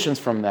transitions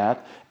from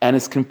that and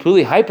is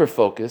completely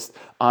hyper-focused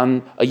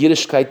on a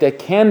Yiddishkeit that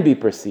can be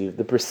perceived,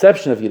 the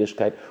perception of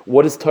Yiddishkeit.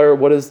 What is Torah?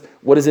 What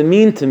does it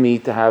mean to me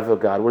to have a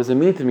God? What does it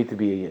mean to me to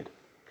be a Yid?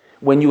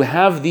 When you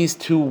have these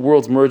two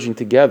worlds merging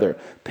together,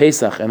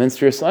 Pesach and then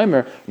Sfiras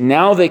Omer,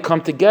 now they come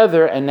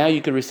together and now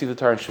you can receive the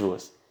Torah in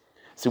Shavuos.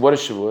 See, what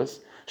is Shavuos?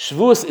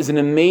 Shavuos is an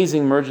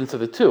amazing mergence of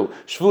the two.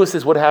 Shavuos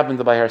is what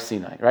happened by Har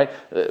Sinai, right?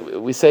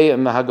 We say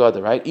in the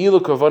Haggadah, right?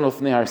 Ilu korvanu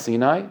fnei Har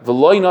Sinai,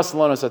 v'lo yinas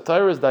lanu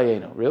satayra is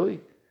dayenu. Really?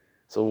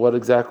 So what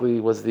exactly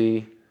was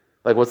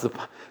what's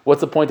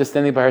the point of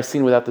standing by Har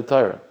Sinai without the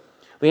Torah?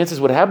 The answer is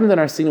what happened in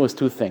Har Sinai was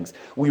two things.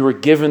 We were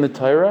given the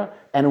Torah,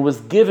 and it was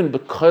given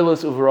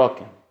b'kolos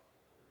uverakim.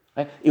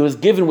 Right? It was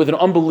given with an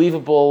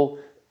unbelievable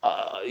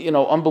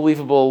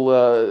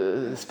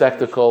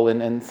spectacle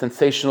and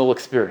sensational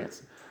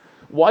experience.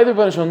 Why the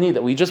Rebbeinu Shalom need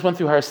that? We just went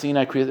through Har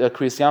Sinai,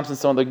 Kriyas Yamsuf, and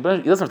so on. He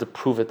doesn't have to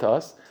prove it to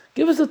us.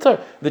 Give us the Torah.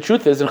 The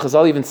truth is, and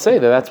Chazal even say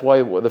that's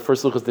why the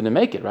first Luchas didn't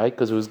make it, right?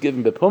 Because it was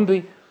given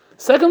bepumbi.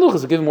 Second Luchas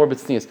was given more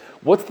b'tznius.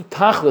 What's the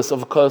tachlis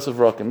of a kolos of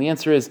rakim? The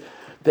answer is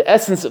the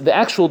essence of the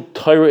actual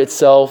Torah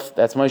itself.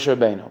 That's Moshe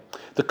Rabbeinu.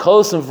 The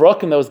kolos of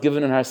rakim that was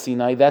given in Har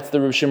Sinai. That's the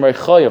Rishon Baruch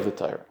Hu of the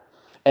Torah.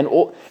 And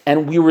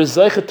we were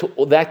zeichet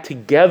to that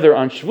together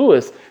on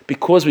Shavuos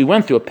because we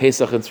went through a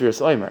Pesach and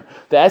Sfiras Omer.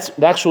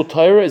 The actual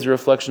Torah is a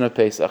reflection of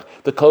Pesach.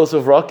 The Kolos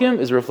of Rakim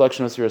is a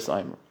reflection of Sfiras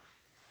Omer.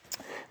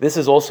 This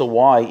is also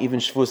why even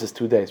Shavuos is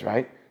 2 days,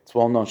 right? It's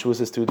well known,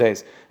 Shavuos is 2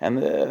 days. And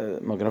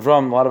Magen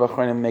Avraham, a lot of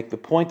Achronim make the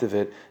point of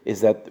it,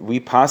 is that we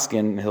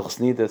paskin, Hilchos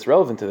Nida, that's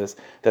relevant to this,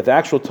 that the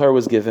actual Torah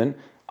was given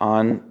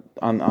on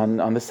the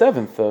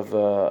 7th of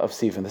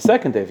Sivan, the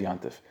second day of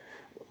Yantif.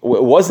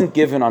 It wasn't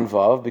given on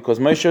Vav because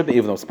Moshe,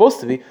 even though it was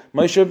supposed to be,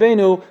 Moshe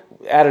Rabbeinu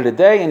added a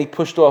day and he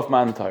pushed off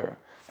Matan Torah.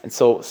 And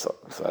so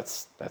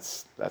that's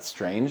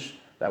strange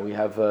that we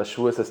have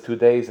Shavuos as 2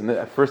 days and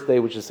the first day,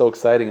 which is so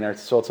exciting, and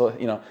so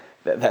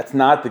that's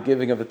not the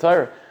giving of the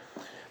Torah.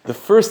 The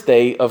first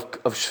day of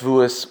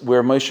Shavuos,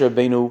 where Moshe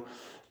Rabbeinu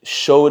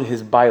showed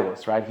his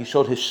bailos, right? He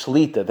showed his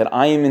shlita, that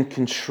I am in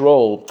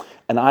control,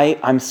 and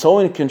I'm so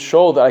in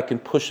control that I can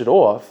push it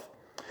off.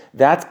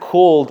 That's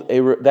called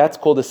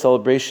a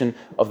celebration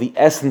of the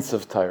essence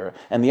of Torah.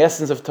 And the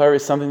essence of Torah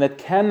is something that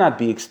cannot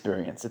be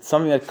experienced. It's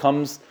something that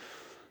comes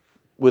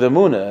with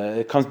Amunah.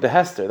 It comes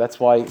behester. That's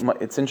why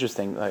it's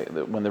interesting.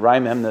 When the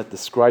Raya Memna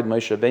described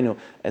Moshe Rabbeinu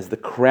as the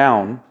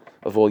crown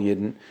of all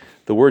Yidden,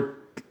 the word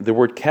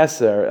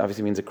keser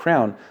obviously means a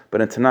crown,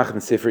 but in Tanakh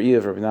and Sefer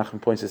Iyav, Rabbi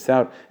Nachman points this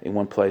out in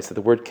one place, that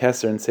the word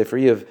keser in Sefer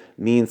Iyav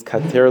means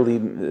kater li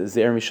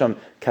ze'er misham.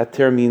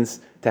 Kater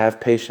means to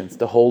have patience,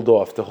 to hold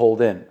off, to hold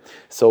in.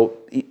 So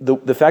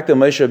the fact that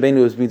Moshe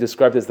Rabbeinu is being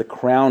described as the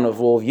crown of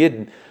all of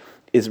Yidden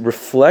is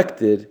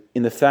reflected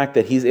in the fact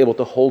that he's able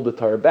to hold the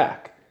Torah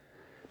back.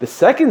 The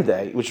second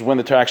day, which is when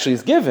the Torah actually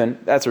is given,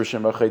 that's a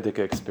Rishon Baruch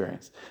Hu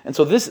experience. And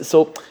so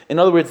in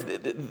other words,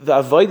 the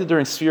avodah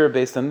during Sfira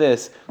based on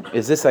this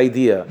is this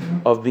idea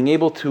of being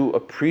able to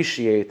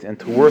appreciate and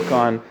to work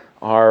on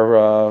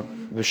our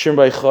Rishon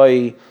Baruch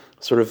Hu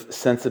sort of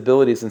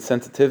sensibilities and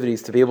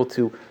sensitivities to be able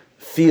to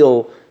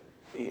feel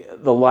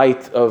the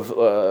light of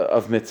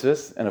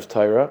mitzvahs and of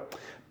Torah,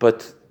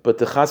 but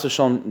the Chas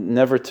v'Shalom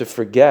never to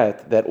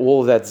forget that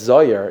all of that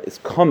Zayar is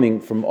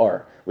coming from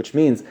Ar, which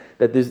means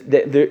that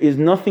there is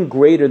nothing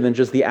greater than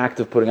just the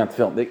act of putting on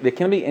film. There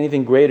can't be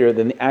anything greater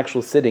than the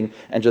actual sitting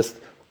and just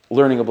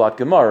learning a Blat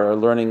Gemara or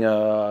learning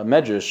a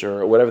Medrash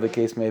or whatever the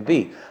case may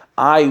be.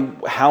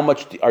 How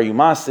much are you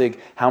masig?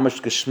 How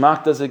much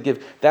geschmack does it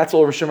give? That's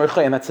all Rishon Baruch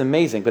Hu, and that's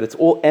amazing, but it's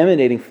all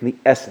emanating from the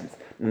essence.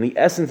 And the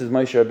essence is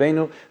Moshe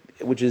Rabbeinu.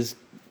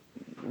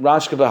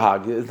 Rashka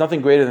Bahag. There's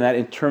nothing greater than that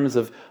in terms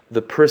of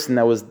the person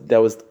that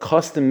was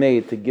custom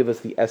made to give us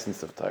the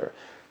essence of Torah.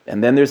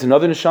 And then there's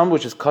another neshama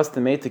which is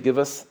custom made to give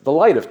us the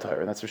light of Torah,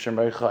 and that's Rishon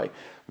Bar Yochai.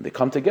 They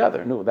come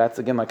together. No, that's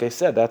again, like I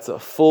said, that's a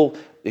full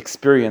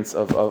experience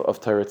of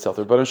Torah itself.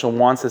 The Rebbeinu Shalom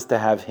wants us to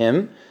have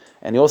Him,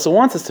 and He also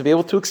wants us to be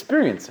able to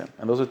experience Him.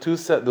 And those are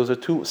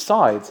two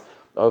sides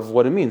of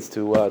what it means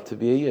to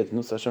be a Yid.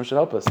 No, so Hashem should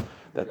help us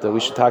that we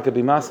should talk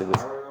be masig.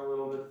 A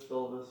little bit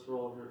fill this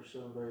role of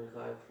Rishon Bar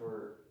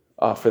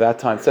Yochai for that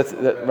time. So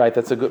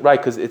that's a good right,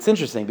 because it's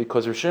interesting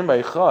because Rishon Bar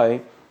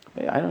Yochai,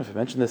 I don't know if I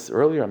mentioned this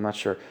earlier, I'm not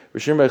sure.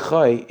 Rishon Bar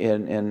Yochai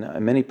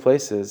in many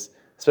places,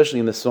 especially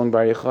in the song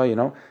Bar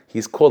Yochai,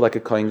 he's called like a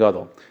Kohen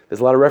Gadol. There's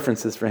a lot of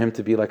references for him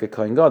to be like a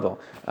Kohen Gadol.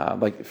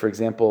 Like, for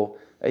example,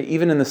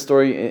 even in the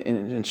story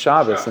in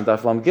Shabbos and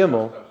Daf Lam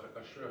Gimel,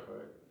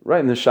 right,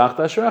 in the Shacht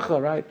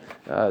Ashrecha, right?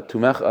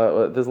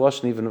 There's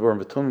Lashon even, or in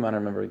Betumim, I don't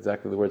remember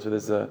exactly the words, but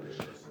there's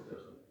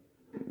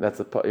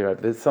you're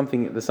right. There's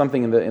something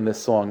in the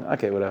song.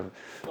 Okay, whatever.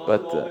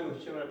 But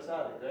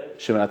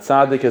Shimon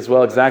HaTzadik as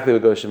well. Exactly, we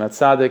go Shimon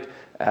HaTzadik.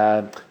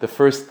 The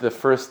first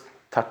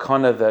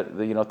takana that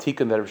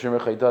tikkun that Rishon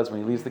Bar Yochai does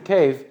when he leaves the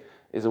cave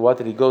is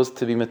that he goes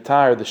to be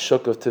matar the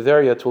shuk of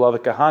Tiveria to allow the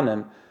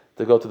kahanim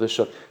to go to the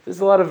shuk.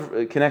 There's a lot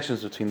of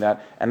connections between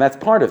that, and that's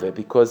part of it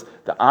because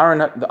the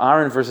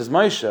Aaron versus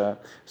Moshe.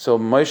 So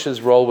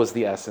Moshe's role was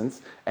the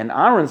essence, and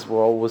Aaron's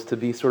role was to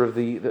be sort of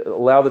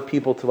allow the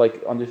people to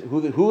understand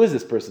who is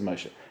this person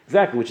Moshe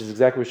exactly, which is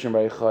exactly Rishon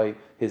Bar Yochai,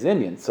 his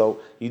Indian. So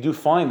you do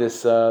find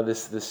this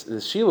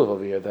shiluv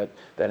over here that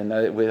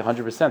with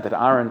 100% that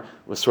Aaron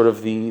was sort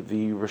of the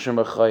Rishon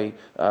Bar Yochai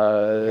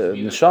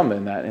neshama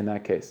in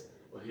that case.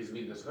 Well, he's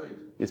Midas Haid.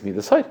 It's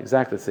Midas Haid,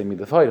 exactly. Say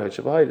Midas Haid, Haid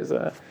Shabbat is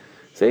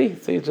See,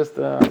 it just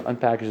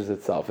unpackages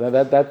itself.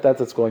 That's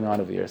what's going on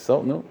over here.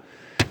 So, no,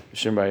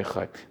 Rishon Bar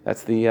Yochai.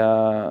 That's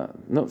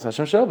it's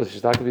Hashem Shabbat.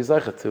 She's talking to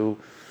Zaycha to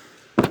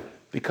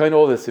be kind of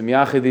all this. Bring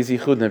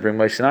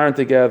Moshe and Aaron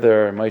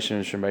together, Moshe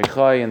and Rishon Bar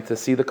Yochai, and to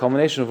see the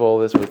culmination of all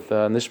this with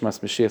Nishmas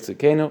Mashiach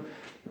Tzidkenu,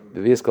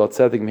 B'vias Kol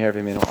Tzedek Meher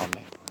V'Minu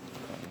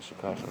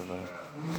Amen.